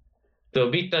 So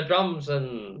beat the drums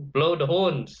and blow the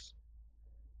horns.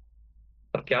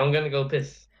 Okay, I'm gonna go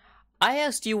piss. I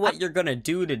asked you what you're gonna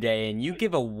do today, and you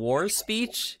give a war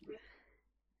speech?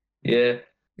 Yeah,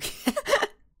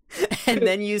 And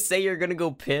then you say you're gonna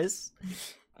go piss?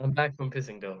 I'm back from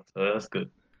pissing though, so that's good.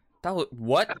 That was,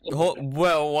 what?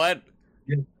 Well, what?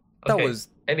 That Okay. was...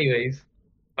 Anyways,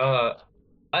 I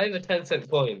have a 10-cent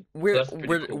coin. We're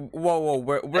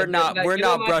not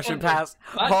brushing past.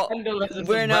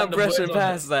 We're not brushing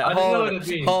past that.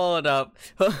 Hold up.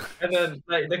 And then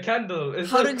the candle.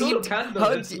 It's How a did cool you? candle.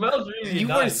 How It did smells really you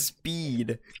were nice.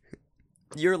 Speed.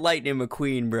 You're Lightning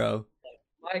McQueen, bro.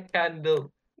 My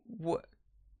candle. What?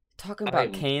 Talking about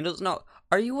I'm- candles? No.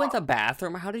 Are you in the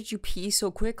bathroom? How did you pee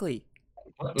so quickly?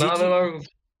 No.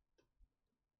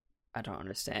 I don't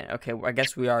understand. Okay, well, I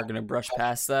guess we are gonna brush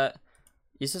past that.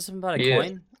 You said something about a Yeah.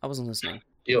 coin? I wasn't listening.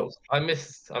 Yo, I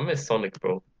miss Sonic,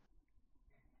 bro.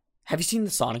 Have you seen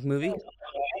the Sonic movie?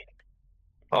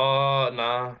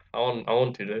 Nah. I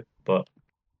want to though, but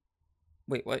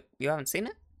Wait, what? You haven't seen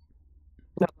it?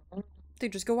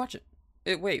 Dude, just go watch it.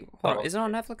 Wait, hold on. Oh. Is it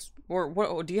on Netflix? Or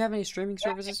what? Do you have any streaming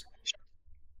services?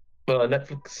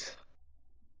 Netflix.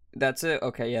 That's it?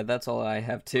 Okay, yeah, that's all I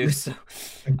have too. So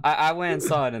I went and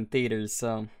saw it in theaters,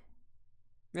 so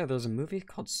Yeah, there's a movie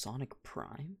called Sonic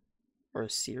Prime, or a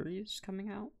series coming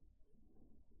out.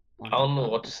 I don't know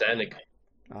what's Sonic.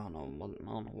 I don't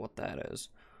know what that is.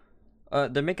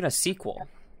 They're making a sequel.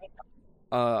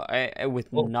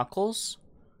 With Knuckles,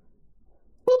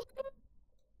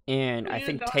 and I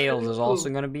think Tails is also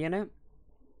gonna be in it.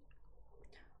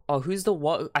 Oh, who's the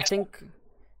what? I think,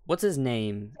 what's his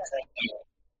name?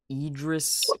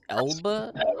 Idris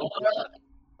Elba?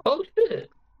 Oh shit!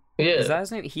 Yeah. Is that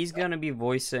his name? He's gonna be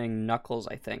voicing Knuckles,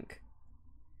 I think.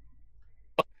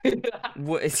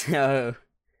 What? The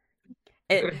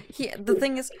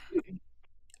thing is,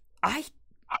 I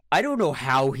don't know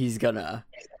how he's gonna.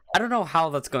 I don't know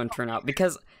how that's going to turn out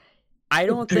because I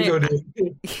don't think.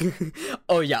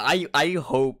 Oh yeah, I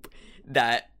hope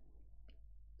that.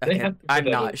 Okay, I'm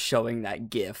not showing that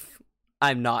GIF.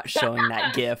 I'm not showing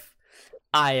that GIF.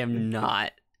 I am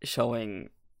not showing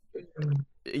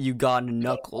Uganda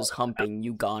Knuckles humping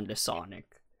Uganda Sonic.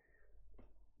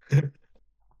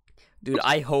 Dude,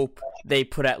 I hope they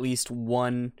put at least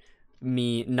one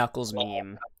Knuckles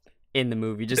meme in the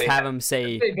movie. Just have him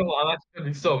say. They don't. I'm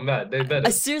actually so mad. They better.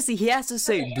 Seriously, he has to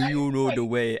say, "Do you know the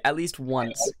way?" at least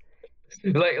once.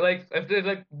 Like if they're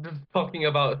like just talking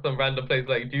about some random place,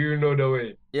 like, do you know the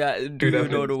way? Yeah, do you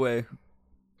know the way?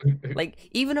 Like,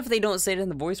 even if they don't say it in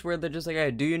the voice where they're just like,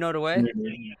 hey, do you know the way?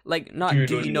 Like, not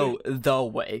do you know the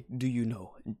way? Do you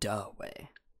know the way?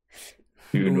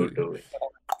 Do you know the way?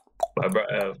 My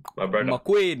brother.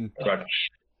 McQueen. Brother.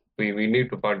 We need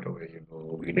to find a way, you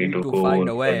know. We need to go find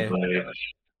a way.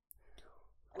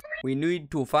 We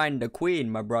need to find the queen,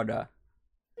 my brother.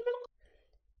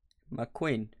 My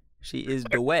queen. She is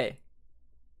the way.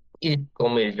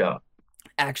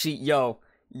 Actually,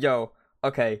 yo,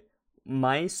 okay.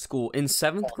 My school, in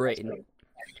 7th grade,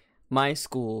 my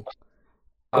school,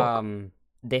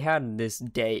 they had this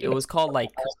day. It was called,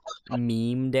 like,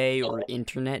 meme day or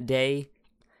internet day.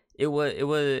 It was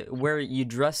where you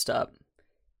dressed up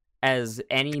as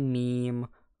any meme,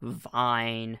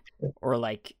 Vine, or,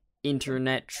 like,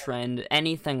 internet trend,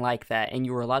 anything like that, and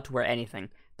you were allowed to wear anything.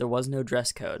 There was no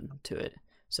dress code to it.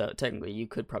 So technically, you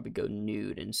could probably go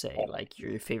nude and say, like,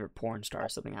 you're your favorite porn star or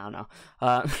something. I don't know.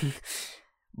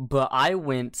 But I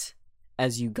went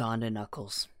as Uganda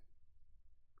Knuckles.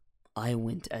 I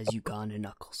remember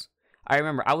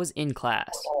I was in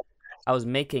class. I was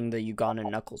making the Uganda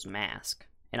Knuckles mask.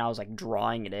 And I was, like,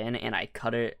 drawing it in. And I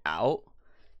cut it out.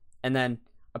 And then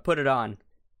I put it on.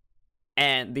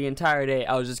 And the entire day,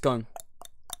 I was just going,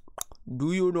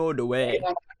 do you know the way?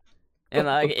 And,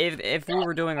 like, if we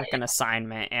were doing, like, an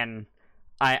assignment and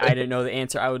I didn't know the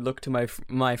answer, I would look to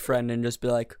my friend and just be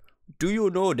like, do you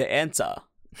know the answer?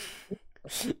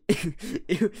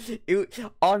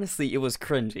 Honestly, it was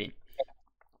cringy.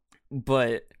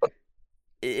 But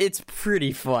it's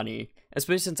pretty funny.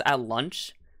 Especially since at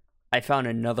lunch, I found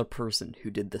another person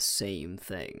who did the same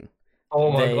thing. Oh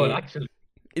my god, actually.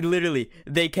 Literally,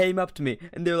 they came up to me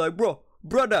and they were like,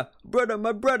 brother,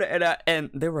 my brother. And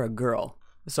they were a girl.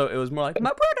 So it was more like,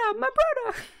 my brother.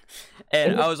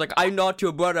 And I was like, I'm not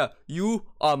your brother. You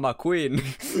are my queen.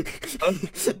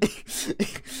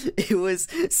 It was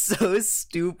so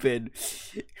stupid.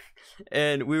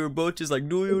 And we were both just like,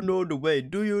 do you know the way?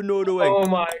 Do you know the way? Oh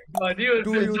my god, do you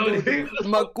know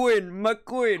my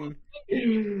queen.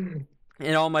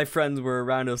 And all my friends were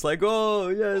around us like, oh,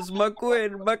 yes, my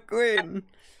queen.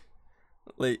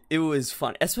 Like, it was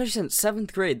fun. Especially since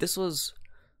 7th grade. This was,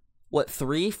 what,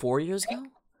 3-4 years ago?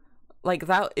 Like,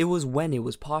 that, it was when it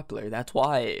was popular. That's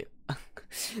why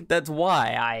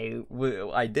I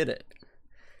did it.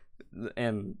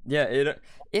 And, yeah,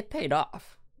 it paid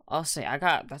off. I'll say,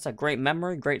 that's a great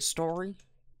memory, great story.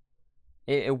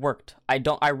 It worked. I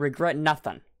regret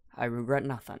nothing.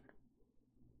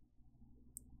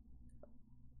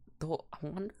 Though,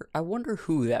 I wonder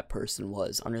who that person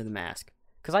was under the mask.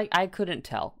 Because I couldn't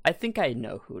tell. I think I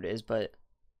know who it is, but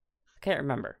I can't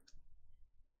remember.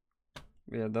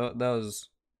 Yeah, that was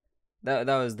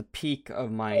the peak of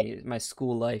my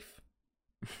school life.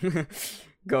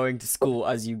 Going to school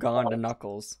as Uganda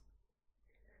Knuckles.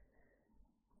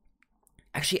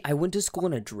 Actually, I went to school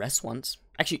in a dress once.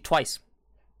 Actually, twice.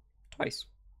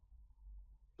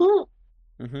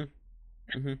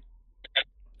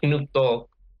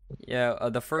 Yeah,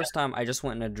 the first time I just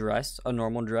went in a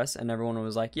normal dress, and everyone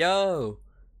was like, yo,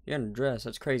 you're in a dress,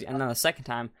 that's crazy. And then the second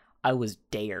time, I was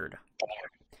dared.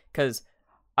 Because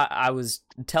I was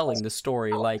telling the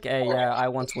story, like, hey, yeah, I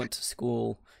once went to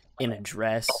school in a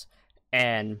dress,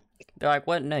 and they're like,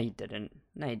 what? No, you didn't.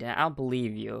 I don't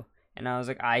believe you. And I was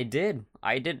like, I did.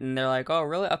 And they're like, oh,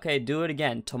 really? Okay, do it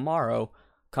again. Tomorrow,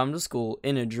 come to school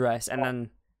in a dress. And then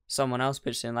someone else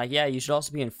pitched in, like, yeah, you should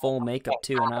also be in full makeup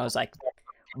too. And I was like,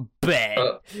 bet,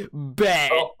 Uh,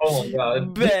 bet, oh my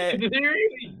god. bet. Did he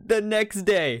really? The next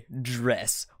day,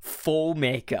 dress, full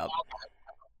makeup.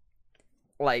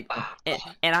 Like,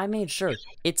 and I made sure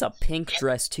it's a pink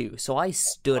dress too. So I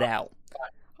stood out.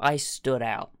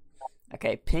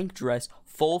 Okay, pink dress,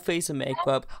 full face of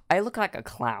makeup. I look like a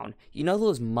clown. You know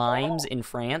those mimes in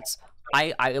France?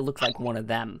 I look like one of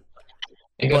them.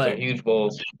 You got But- some huge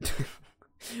balls.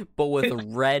 But with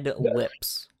red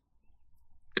lips.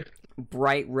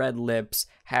 Bright red lips,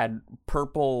 had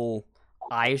purple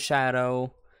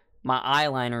eyeshadow, my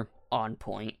eyeliner on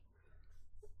point.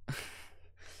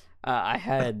 I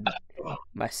had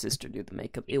my sister do the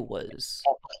makeup. It was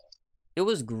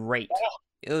great.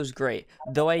 It was great.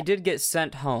 Though I did get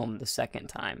sent home the second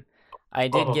time. I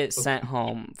did get sent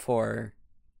home for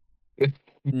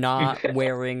not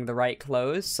wearing the right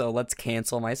clothes, so let's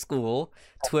cancel my school.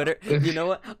 Twitter, you know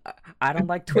what? I don't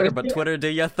like Twitter, but Twitter, do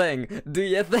your thing. Do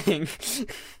your thing.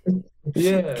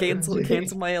 Yeah.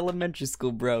 Cancel my elementary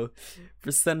school, bro,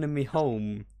 for sending me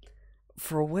home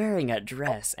for wearing a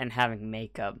dress and having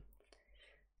makeup.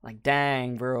 Like,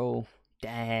 dang, bro.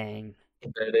 Dang.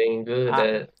 That ain't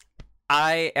good.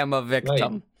 I am a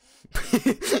victim.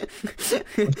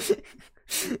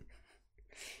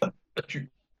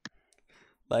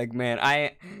 Like, man,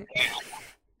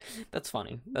 that's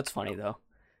funny. That's funny, though.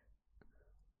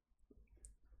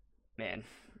 Man.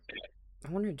 I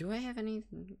wonder, do I have any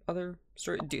other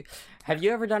story? Have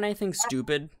you ever done anything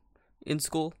stupid in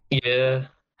school? Yeah.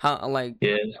 How, like,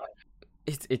 Yeah.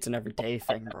 it's an everyday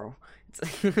thing, bro.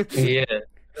 Yeah.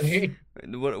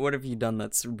 What have you done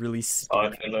that's really I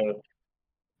stupid? don't know.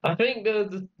 I think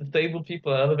the disabled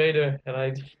people elevator, and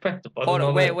I just pressed the button. Hold on,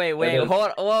 on wait, it, wait, and wait, then-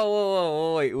 hold on,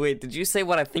 whoa, wait, did you say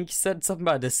what I think you said? Something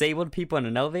about disabled people in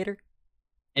an elevator?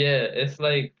 Yeah, it's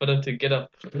like for them to get up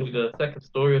to the second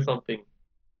story or something.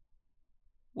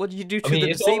 What did you do to I mean, the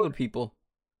it's disabled people?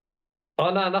 Oh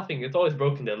no, nothing. It's always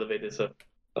broken the elevator. So.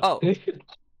 Oh.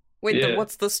 Wait, Yeah.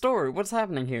 what's the story? What's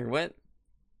happening here? What?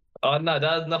 Oh no,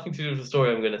 that has nothing to do with the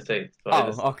story I'm gonna say. So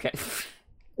Oh, okay.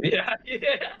 Yeah,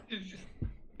 yeah.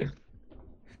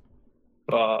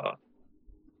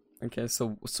 Okay,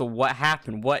 so what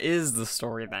happened? What is the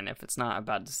story then? If it's not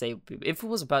about disabled people, if it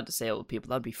was about disabled people,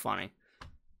 that'd be funny.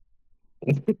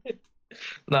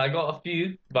 No, I got a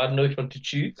few, but I don't know which one to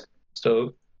choose.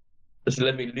 So just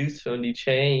let me loose on the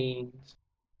chains,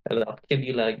 and I'll kill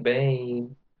you like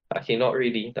Bane. Actually, not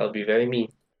really. That would be very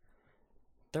mean.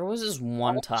 There was this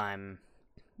one time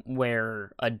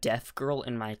where a deaf girl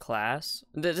in my class.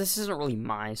 This isn't really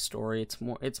my story.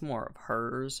 It's more of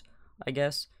hers, I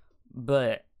guess.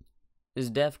 But this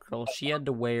deaf girl, she had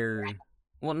to wear,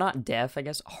 well, not deaf, I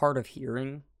guess, hard of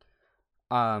hearing.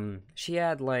 She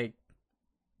had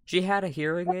a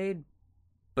hearing aid,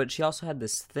 but she also had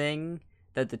this thing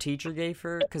that the teacher gave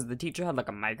her, because the teacher had like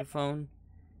a microphone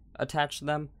attached to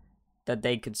them that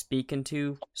they could speak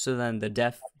into, so then the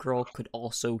deaf girl could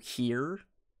also hear.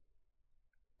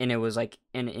 And it was like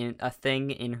in a thing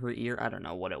in her ear. I don't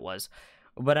know what it was.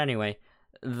 But anyway,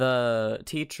 the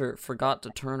teacher forgot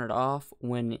to turn it off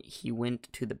when he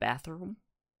went to the bathroom.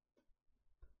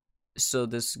 So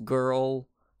this girl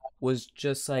was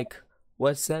just like,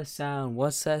 "What's that sound?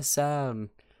 What's that sound?"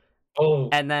 Oh,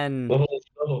 And then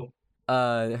oh.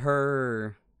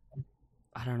 her,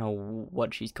 I don't know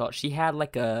what she's called. She had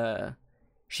like an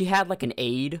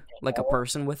aide, like a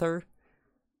person with her.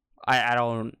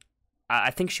 I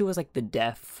think she was like the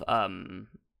deaf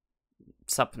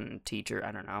something teacher,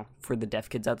 I don't know, for the deaf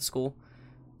kids at the school,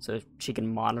 so she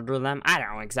can monitor them. I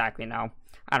don't exactly know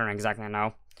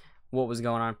what was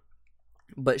going on,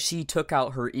 but she took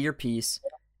out her earpiece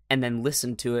and then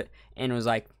listened to it and was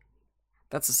like,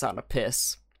 "That's the sound of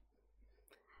piss,"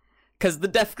 because the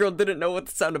deaf girl didn't know what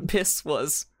the sound of piss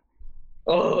was.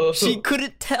 Oh. She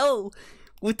couldn't tell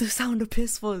what the sound of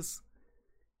piss was.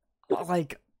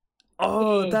 Like,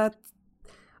 that,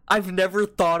 I've never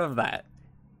thought of that.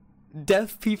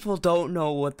 Deaf people don't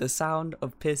know what the sound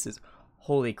of piss is.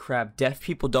 Holy crap, deaf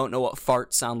people don't know what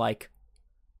farts sound like.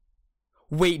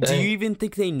 Wait, do you even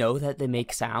think they know that they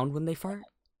make sound when they fart?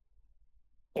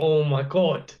 Oh my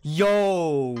god.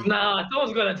 Yo! Nah,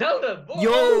 someone's gonna tell them. Oh.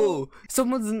 Yo!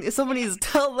 Someone needs to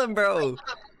tell them, bro!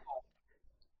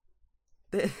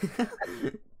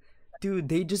 Dude,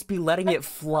 they just be letting it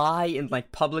fly in,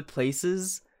 like, public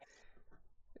places.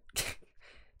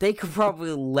 They could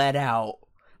probably let out.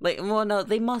 Like, well, no,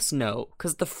 they must know,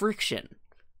 because the friction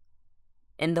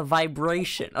and the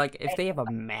vibration. Like, if they have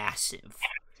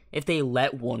if they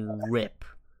let one rip,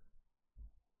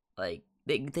 like,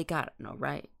 they gotta know,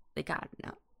 right? They gotta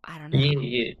know. I don't know.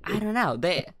 Yeah. I don't know.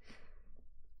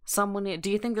 Do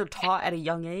you think they're taught at a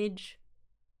young age?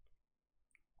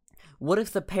 What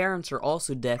if the parents are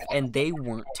also deaf and they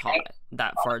weren't taught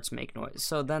that farts make noise?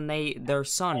 So then their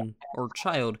son or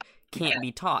child can't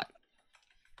be taught.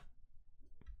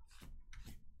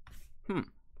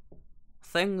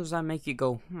 Things that make you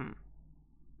go,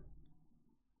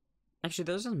 Actually,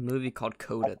 there's a movie called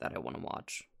Coda that I want to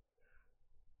watch.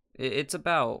 It's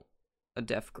about a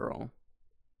deaf girl.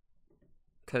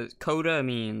 Because Coda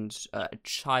means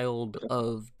child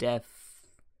of deaf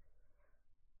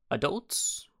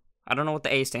adults? I don't know what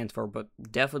the A stands for, but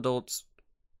deaf adults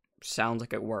sounds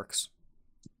like it works.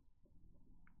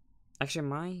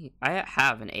 Actually, I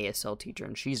have an ASL teacher,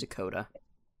 and she's a Coda.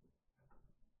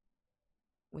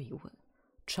 Wait, what?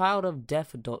 Child of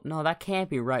deaf adult? No, that can't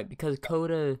be right, because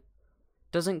Coda...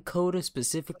 Doesn't Coda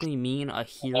specifically mean a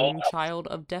hearing child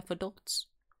of deaf adults?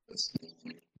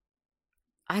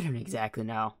 I don't exactly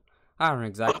know.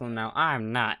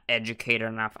 I'm not educated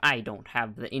enough. I don't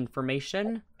have the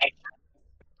information.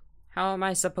 How am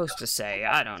I supposed to say?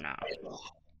 I don't know.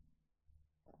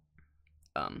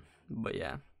 But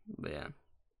yeah.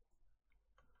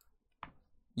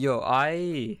 Yo,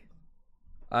 I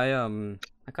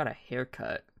got a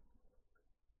haircut.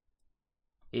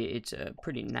 It's a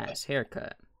pretty nice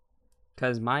haircut.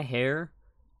 'Cause my hair,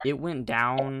 it went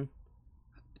down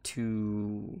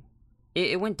to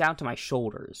my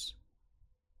shoulders.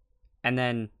 And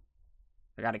then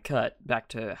I got it cut back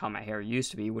to how my hair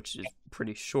used to be, which is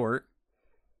pretty short.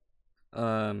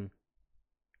 So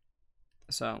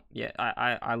yeah,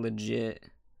 I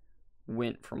legit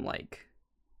went from like,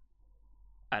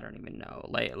 I don't even know,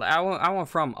 like I went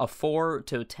from a 4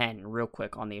 to a 10 real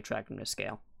quick on the attractiveness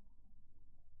scale.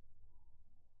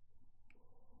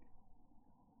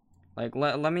 Like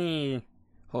let me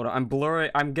hold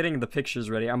on. I'm getting the pictures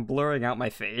ready. I'm blurring out my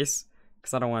face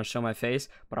because I don't want to show my face,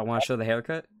 but I want to show the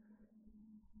haircut.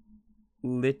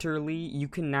 Literally, you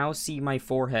can now see my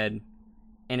forehead,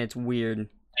 and it's weird.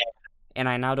 And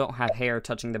I now don't have hair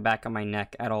touching the back of my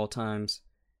neck at all times.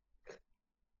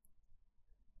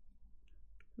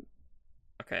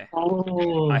 Okay.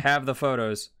 Oh. I have the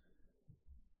photos.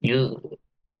 You.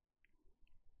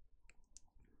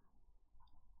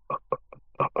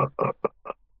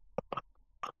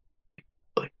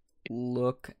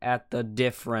 Look at the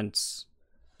difference.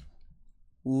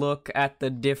 Look at the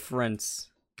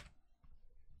difference.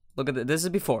 Look at this is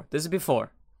before. This is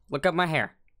before. Look at my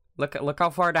hair. Look how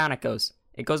far down it goes.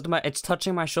 It goes to it's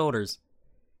touching my shoulders.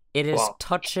 It is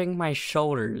touching my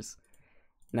shoulders.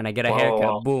 And then I get a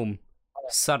haircut. Boom.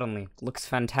 Suddenly. Looks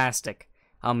fantastic.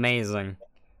 Amazing.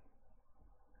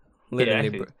 Literally,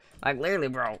 bro. Like, literally,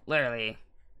 bro. Literally.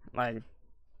 Like,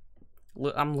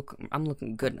 look, I'm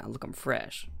looking good now. Looking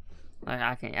fresh. Like,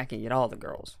 I can get all the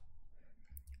girls.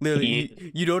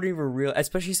 Literally, you don't even realize,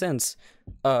 especially since,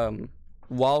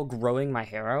 while growing my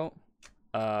hair out,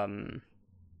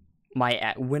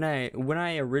 when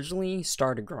I originally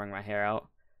started growing my hair out,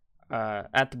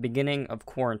 at the beginning of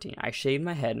quarantine, I shaved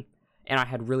my head, and I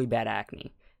had really bad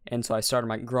acne, and so I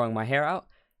started growing my hair out,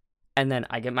 and then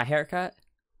I get my hair cut.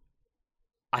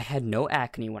 I had no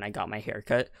acne when I got my hair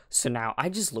cut, so now I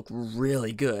just look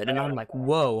really good, and I'm like,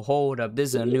 whoa, hold up, this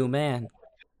is a new man.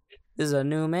 This is a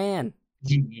new man.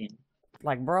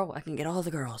 Like, bro, I can get all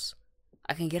the girls.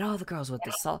 I can get all the girls with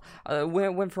this.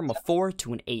 Went from a 4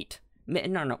 to an 8.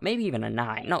 No, maybe even a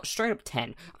 9. No, straight up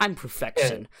 10. I'm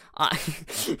perfection.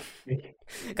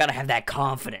 Gotta have that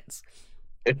confidence.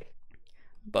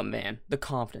 But man, the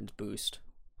confidence boost.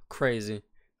 Crazy.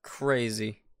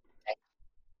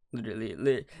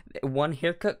 Literally, one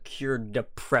haircut cured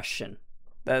depression.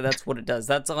 That's what it does.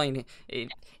 That's all you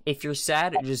need. If you're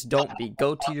sad, just don't be.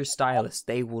 Go to your stylist.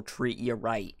 They will treat you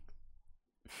right.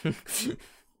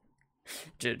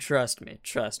 Trust me.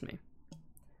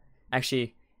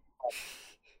 Actually,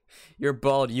 you're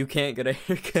bald. You can't get a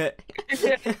haircut.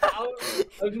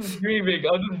 I'm just dreaming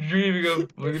of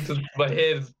my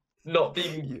head not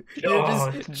being.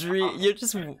 You're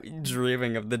just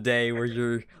dreaming of the day where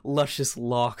your luscious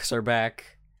locks are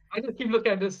back. I just keep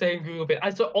looking at the same Google page. I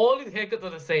saw all these haircuts are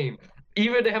the same.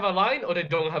 Either they have a line or they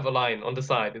don't have a line on the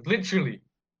side. It's literally.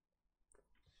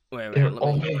 They're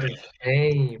all the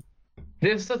same.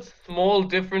 There's such small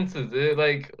differences. They're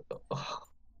like.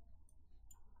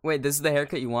 Wait, this is the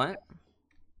haircut you want?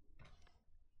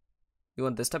 You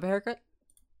want this type of haircut?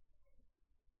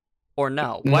 Or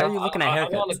no? Why are you looking at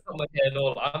haircuts? I want to cut my hair at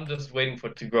all. I'm just waiting for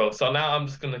it to grow. So now I'm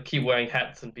just going to keep wearing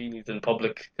hats and beanies in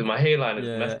public because my hairline is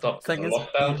messed up because of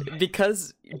lockdown.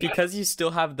 Because you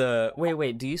still have the...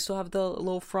 Wait, do you still have the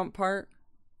little front part?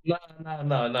 No,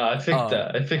 I fixed Oh.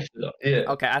 that. I fixed it up. Yeah.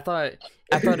 Okay, I thought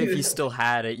if you still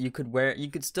had it, you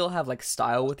could still have like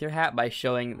style with your hat by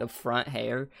showing the front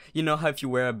hair. You know how if you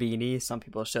wear a beanie, some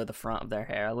people show the front of their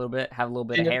hair a little bit, have a little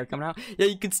bit of Yeah. hair coming out. Yeah,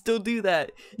 you could still do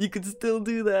that. You could still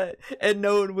do that, and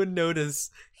no one would notice.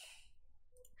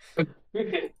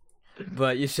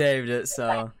 But you shaved it,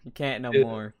 so you can't no Yeah.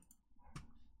 more.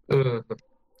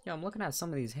 Yeah, I'm looking at some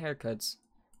of these haircuts,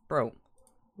 bro.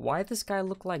 Why this guy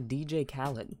look like DJ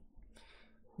Khaled?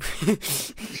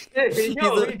 Hey,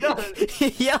 yo, he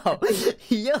does.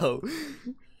 yo.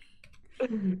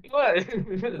 What?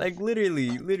 Like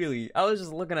literally, I was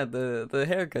just looking at the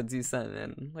haircuts he sent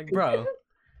in. Like, bro,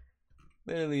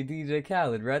 literally DJ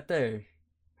Khaled right there.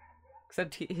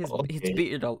 Except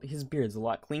Okay. his beard's a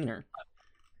lot cleaner.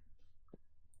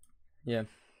 Yeah.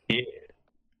 Yeah.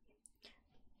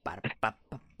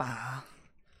 Ba-da-ba-ba-ba.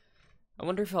 I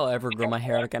wonder if I'll ever grow my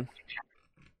hair out again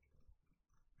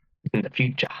In the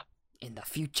future. in the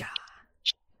future.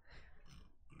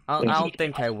 I don't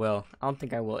think I will. I don't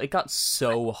think I will. It got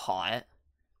so hot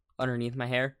underneath my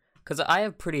hair because I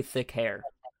have pretty thick hair.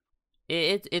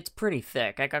 It's pretty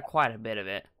thick. I got quite a bit of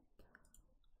it,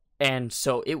 and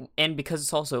so because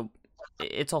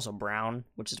it's also brown,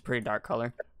 which is a pretty dark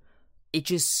color. It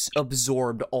just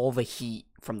absorbed all the heat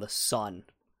from the sun.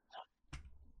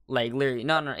 Like literally,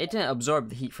 no, it didn't absorb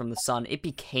the heat from the sun. It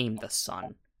became the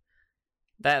sun.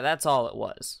 That's all it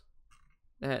was.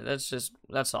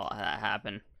 That's all that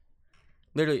happened.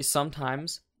 Literally,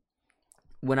 sometimes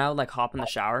when I would like hop in the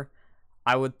shower,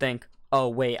 I would think, "Oh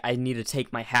wait, I need to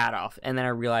take my hat off," and then I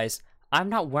realized I'm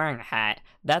not wearing a hat.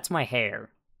 That's my hair.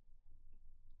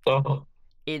 Oh,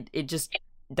 It just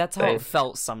that's how it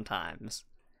felt sometimes.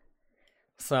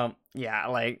 So yeah,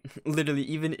 like literally,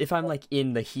 even if I'm like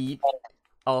in the heat,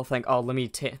 I'll think, "Oh, let me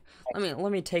take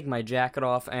my jacket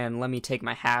off and let me take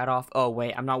my hat off." Oh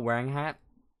wait, I'm not wearing a hat.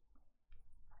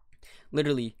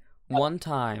 Literally, one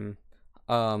time,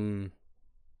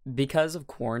 because of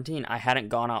quarantine, I hadn't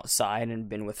gone outside and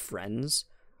been with friends,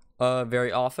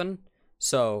 very often.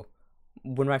 So,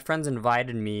 when my friends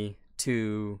invited me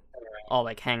to, all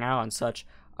like hang out and such,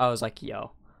 I was like,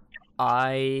 "Yo,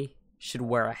 I should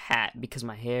wear a hat because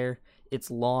my hair,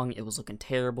 it's long. It was looking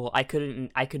terrible. I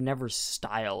could never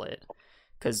style it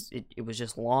because it was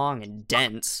just long and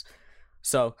dense.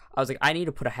 So I was like, I need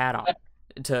to put a hat on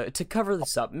to cover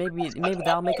this up. Maybe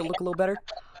that'll make it look a little better.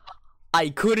 I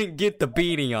couldn't get the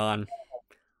beanie on.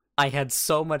 I had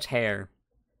so much hair.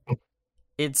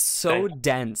 It's so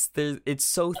dense. It's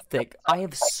so thick. I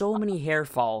have so many hair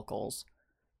follicles.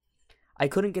 I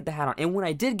couldn't get the hat on. And when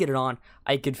I did get it on,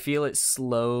 I could feel it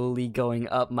slowly going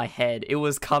up my head. It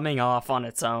was coming off on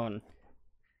its own.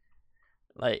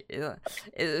 Like,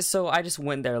 so I just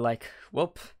went there like,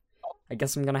 whoop, I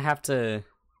guess I'm gonna have to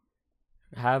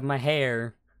have my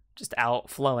hair just out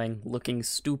flowing, looking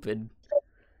stupid.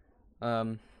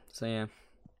 So yeah.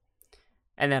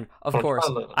 And then, of course,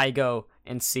 I go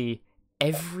and see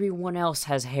everyone else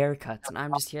has haircuts, and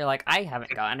I'm just here like, I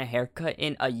haven't gotten a haircut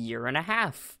in a year and a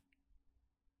half.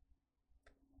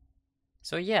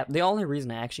 So yeah, the only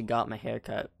reason I actually got my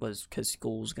haircut was because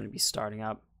school was going to be starting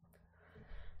up.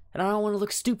 And I don't want to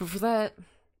look stupid for that.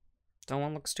 Don't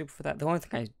want to look stupid for that. The only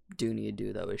thing I do need to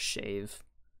do, though, is shave.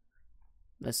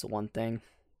 That's the one thing.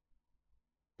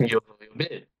 you have a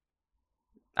beard.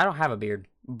 I don't have a beard,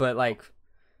 well, Like,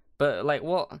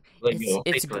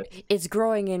 it's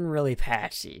growing in really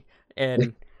patchy.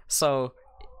 And so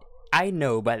I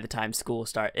know by the time school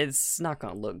starts, it's not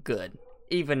going to look good.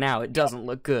 Even now, it doesn't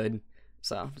look good.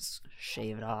 So, just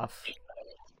shave it off.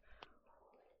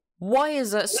 Why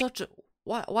is that such a...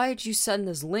 Why did you send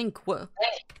this link? What?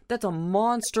 That's a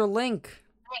monster link.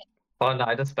 Oh no,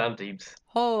 I just spam teams.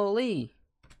 Holy.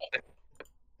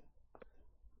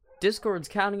 Discord's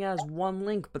counting as one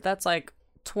link, but that's like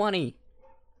 20.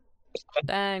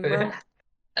 Dang, bro.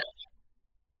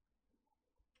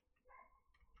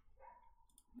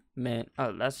 Man,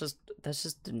 oh, that's just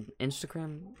an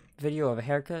Instagram video of a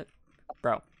haircut?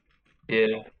 Bro.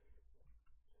 Yeah.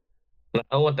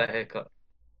 I want that haircut.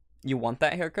 You want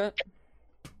that haircut?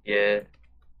 Yeah.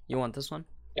 You want this one?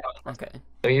 Okay.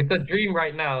 I mean, it's a dream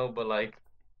right now, but like,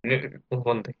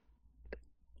 one day.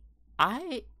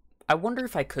 I wonder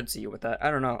if I could see you with that. I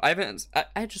don't know. I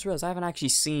just realized I haven't actually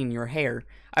seen your hair.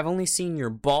 I've only seen your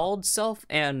bald self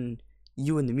and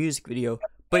you in the music video,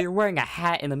 but you're wearing a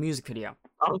hat in the music video.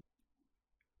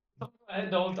 I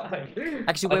don't. Actually,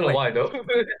 I don't know wait. why though.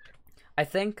 I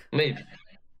think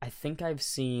I've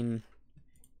seen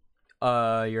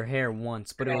your hair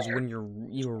once, but it was when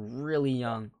you were really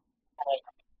young.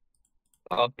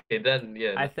 Okay, then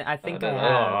yeah. I think I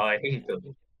hate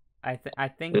them. I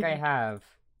think I have.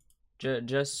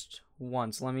 Just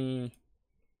once. Let me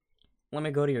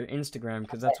go to your Instagram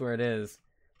because that's where it is.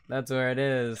 That's where it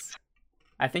is.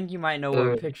 I think you might know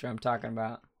what picture I'm talking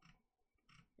about.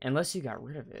 Unless you got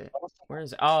rid of it. Where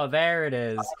is it? Oh, there it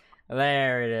is.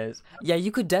 There it is. Yeah,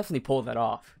 you could definitely pull that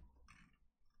off.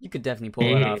 You could definitely pull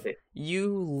that off.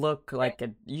 You look like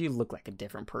a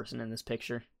different person in this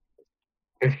picture.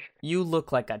 You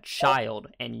look like a child,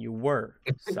 and you were.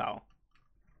 So.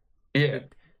 Yeah.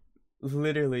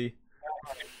 Literally.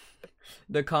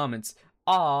 The comments.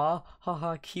 Aw,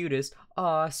 haha, cutest.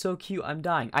 Aw, so cute, I'm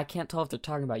dying. I can't tell if they're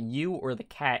talking about you or the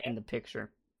cat in the picture.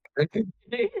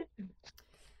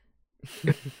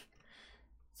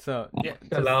 So, yeah.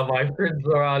 Hello, my friends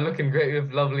are looking great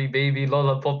with lovely baby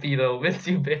Lola Poppy though. Miss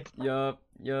you, bitch. Yup.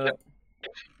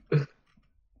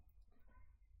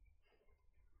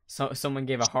 So, someone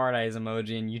gave a heart eyes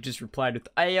emoji and you just replied with,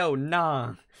 ayo,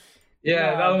 nah.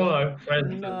 Yeah, Nah, that was bro. my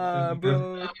friend. Nah,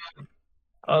 bro.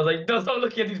 I was like, don't stop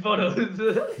looking at these photos.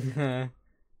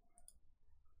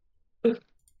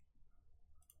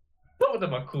 Some of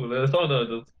them are cooler. Some of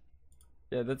them.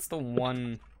 Yeah, that's the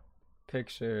one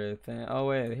picture thing. Oh,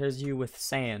 wait, here's you with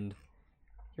sand.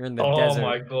 You're in the desert. Oh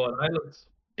my god, I look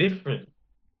different.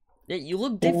 Yeah, you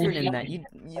look different in that. You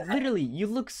literally, you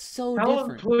look so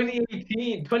different. That was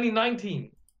 2018,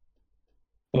 2019.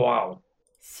 Wow.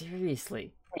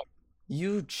 Seriously.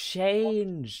 You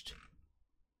changed.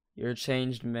 You're a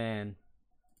changed man.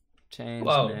 Changed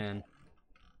man.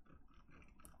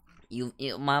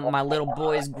 My little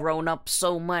boy's grown up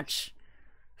so much.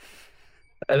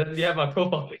 And then you have my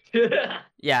profile picture.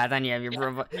 Yeah, then you have your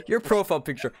profile. Your profile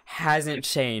picture hasn't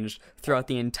changed throughout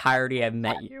the entirety I've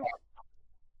met you.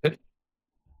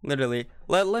 Literally.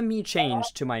 Let me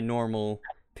change to my normal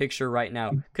picture right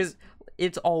now. Because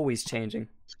it's always changing.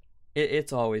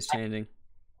 It's always changing.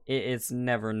 It's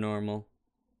never normal.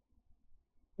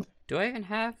 Do I even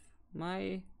have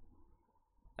my...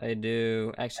 I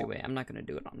do. Actually, wait. I'm not going to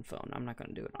do it on phone. I'm not going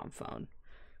to do it on phone.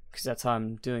 Because that's how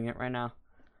I'm doing it right now.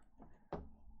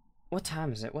 What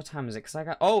time is it? What time is it? Because I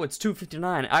got... Oh, it's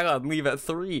 2:59. I got to leave at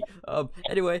 3.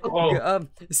 Anyway,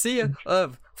 see ya.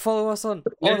 Follow us on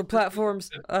all the platforms.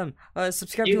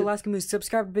 Subscribe to Alaska Moose.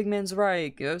 Subscribe to Big Man's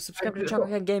Right. Subscribe to Chocolate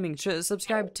Cat Gaming.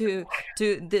 Subscribe to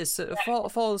this.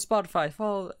 Follow Spotify.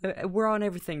 Follow... we're on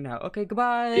everything now. Okay,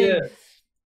 goodbye. Yeah.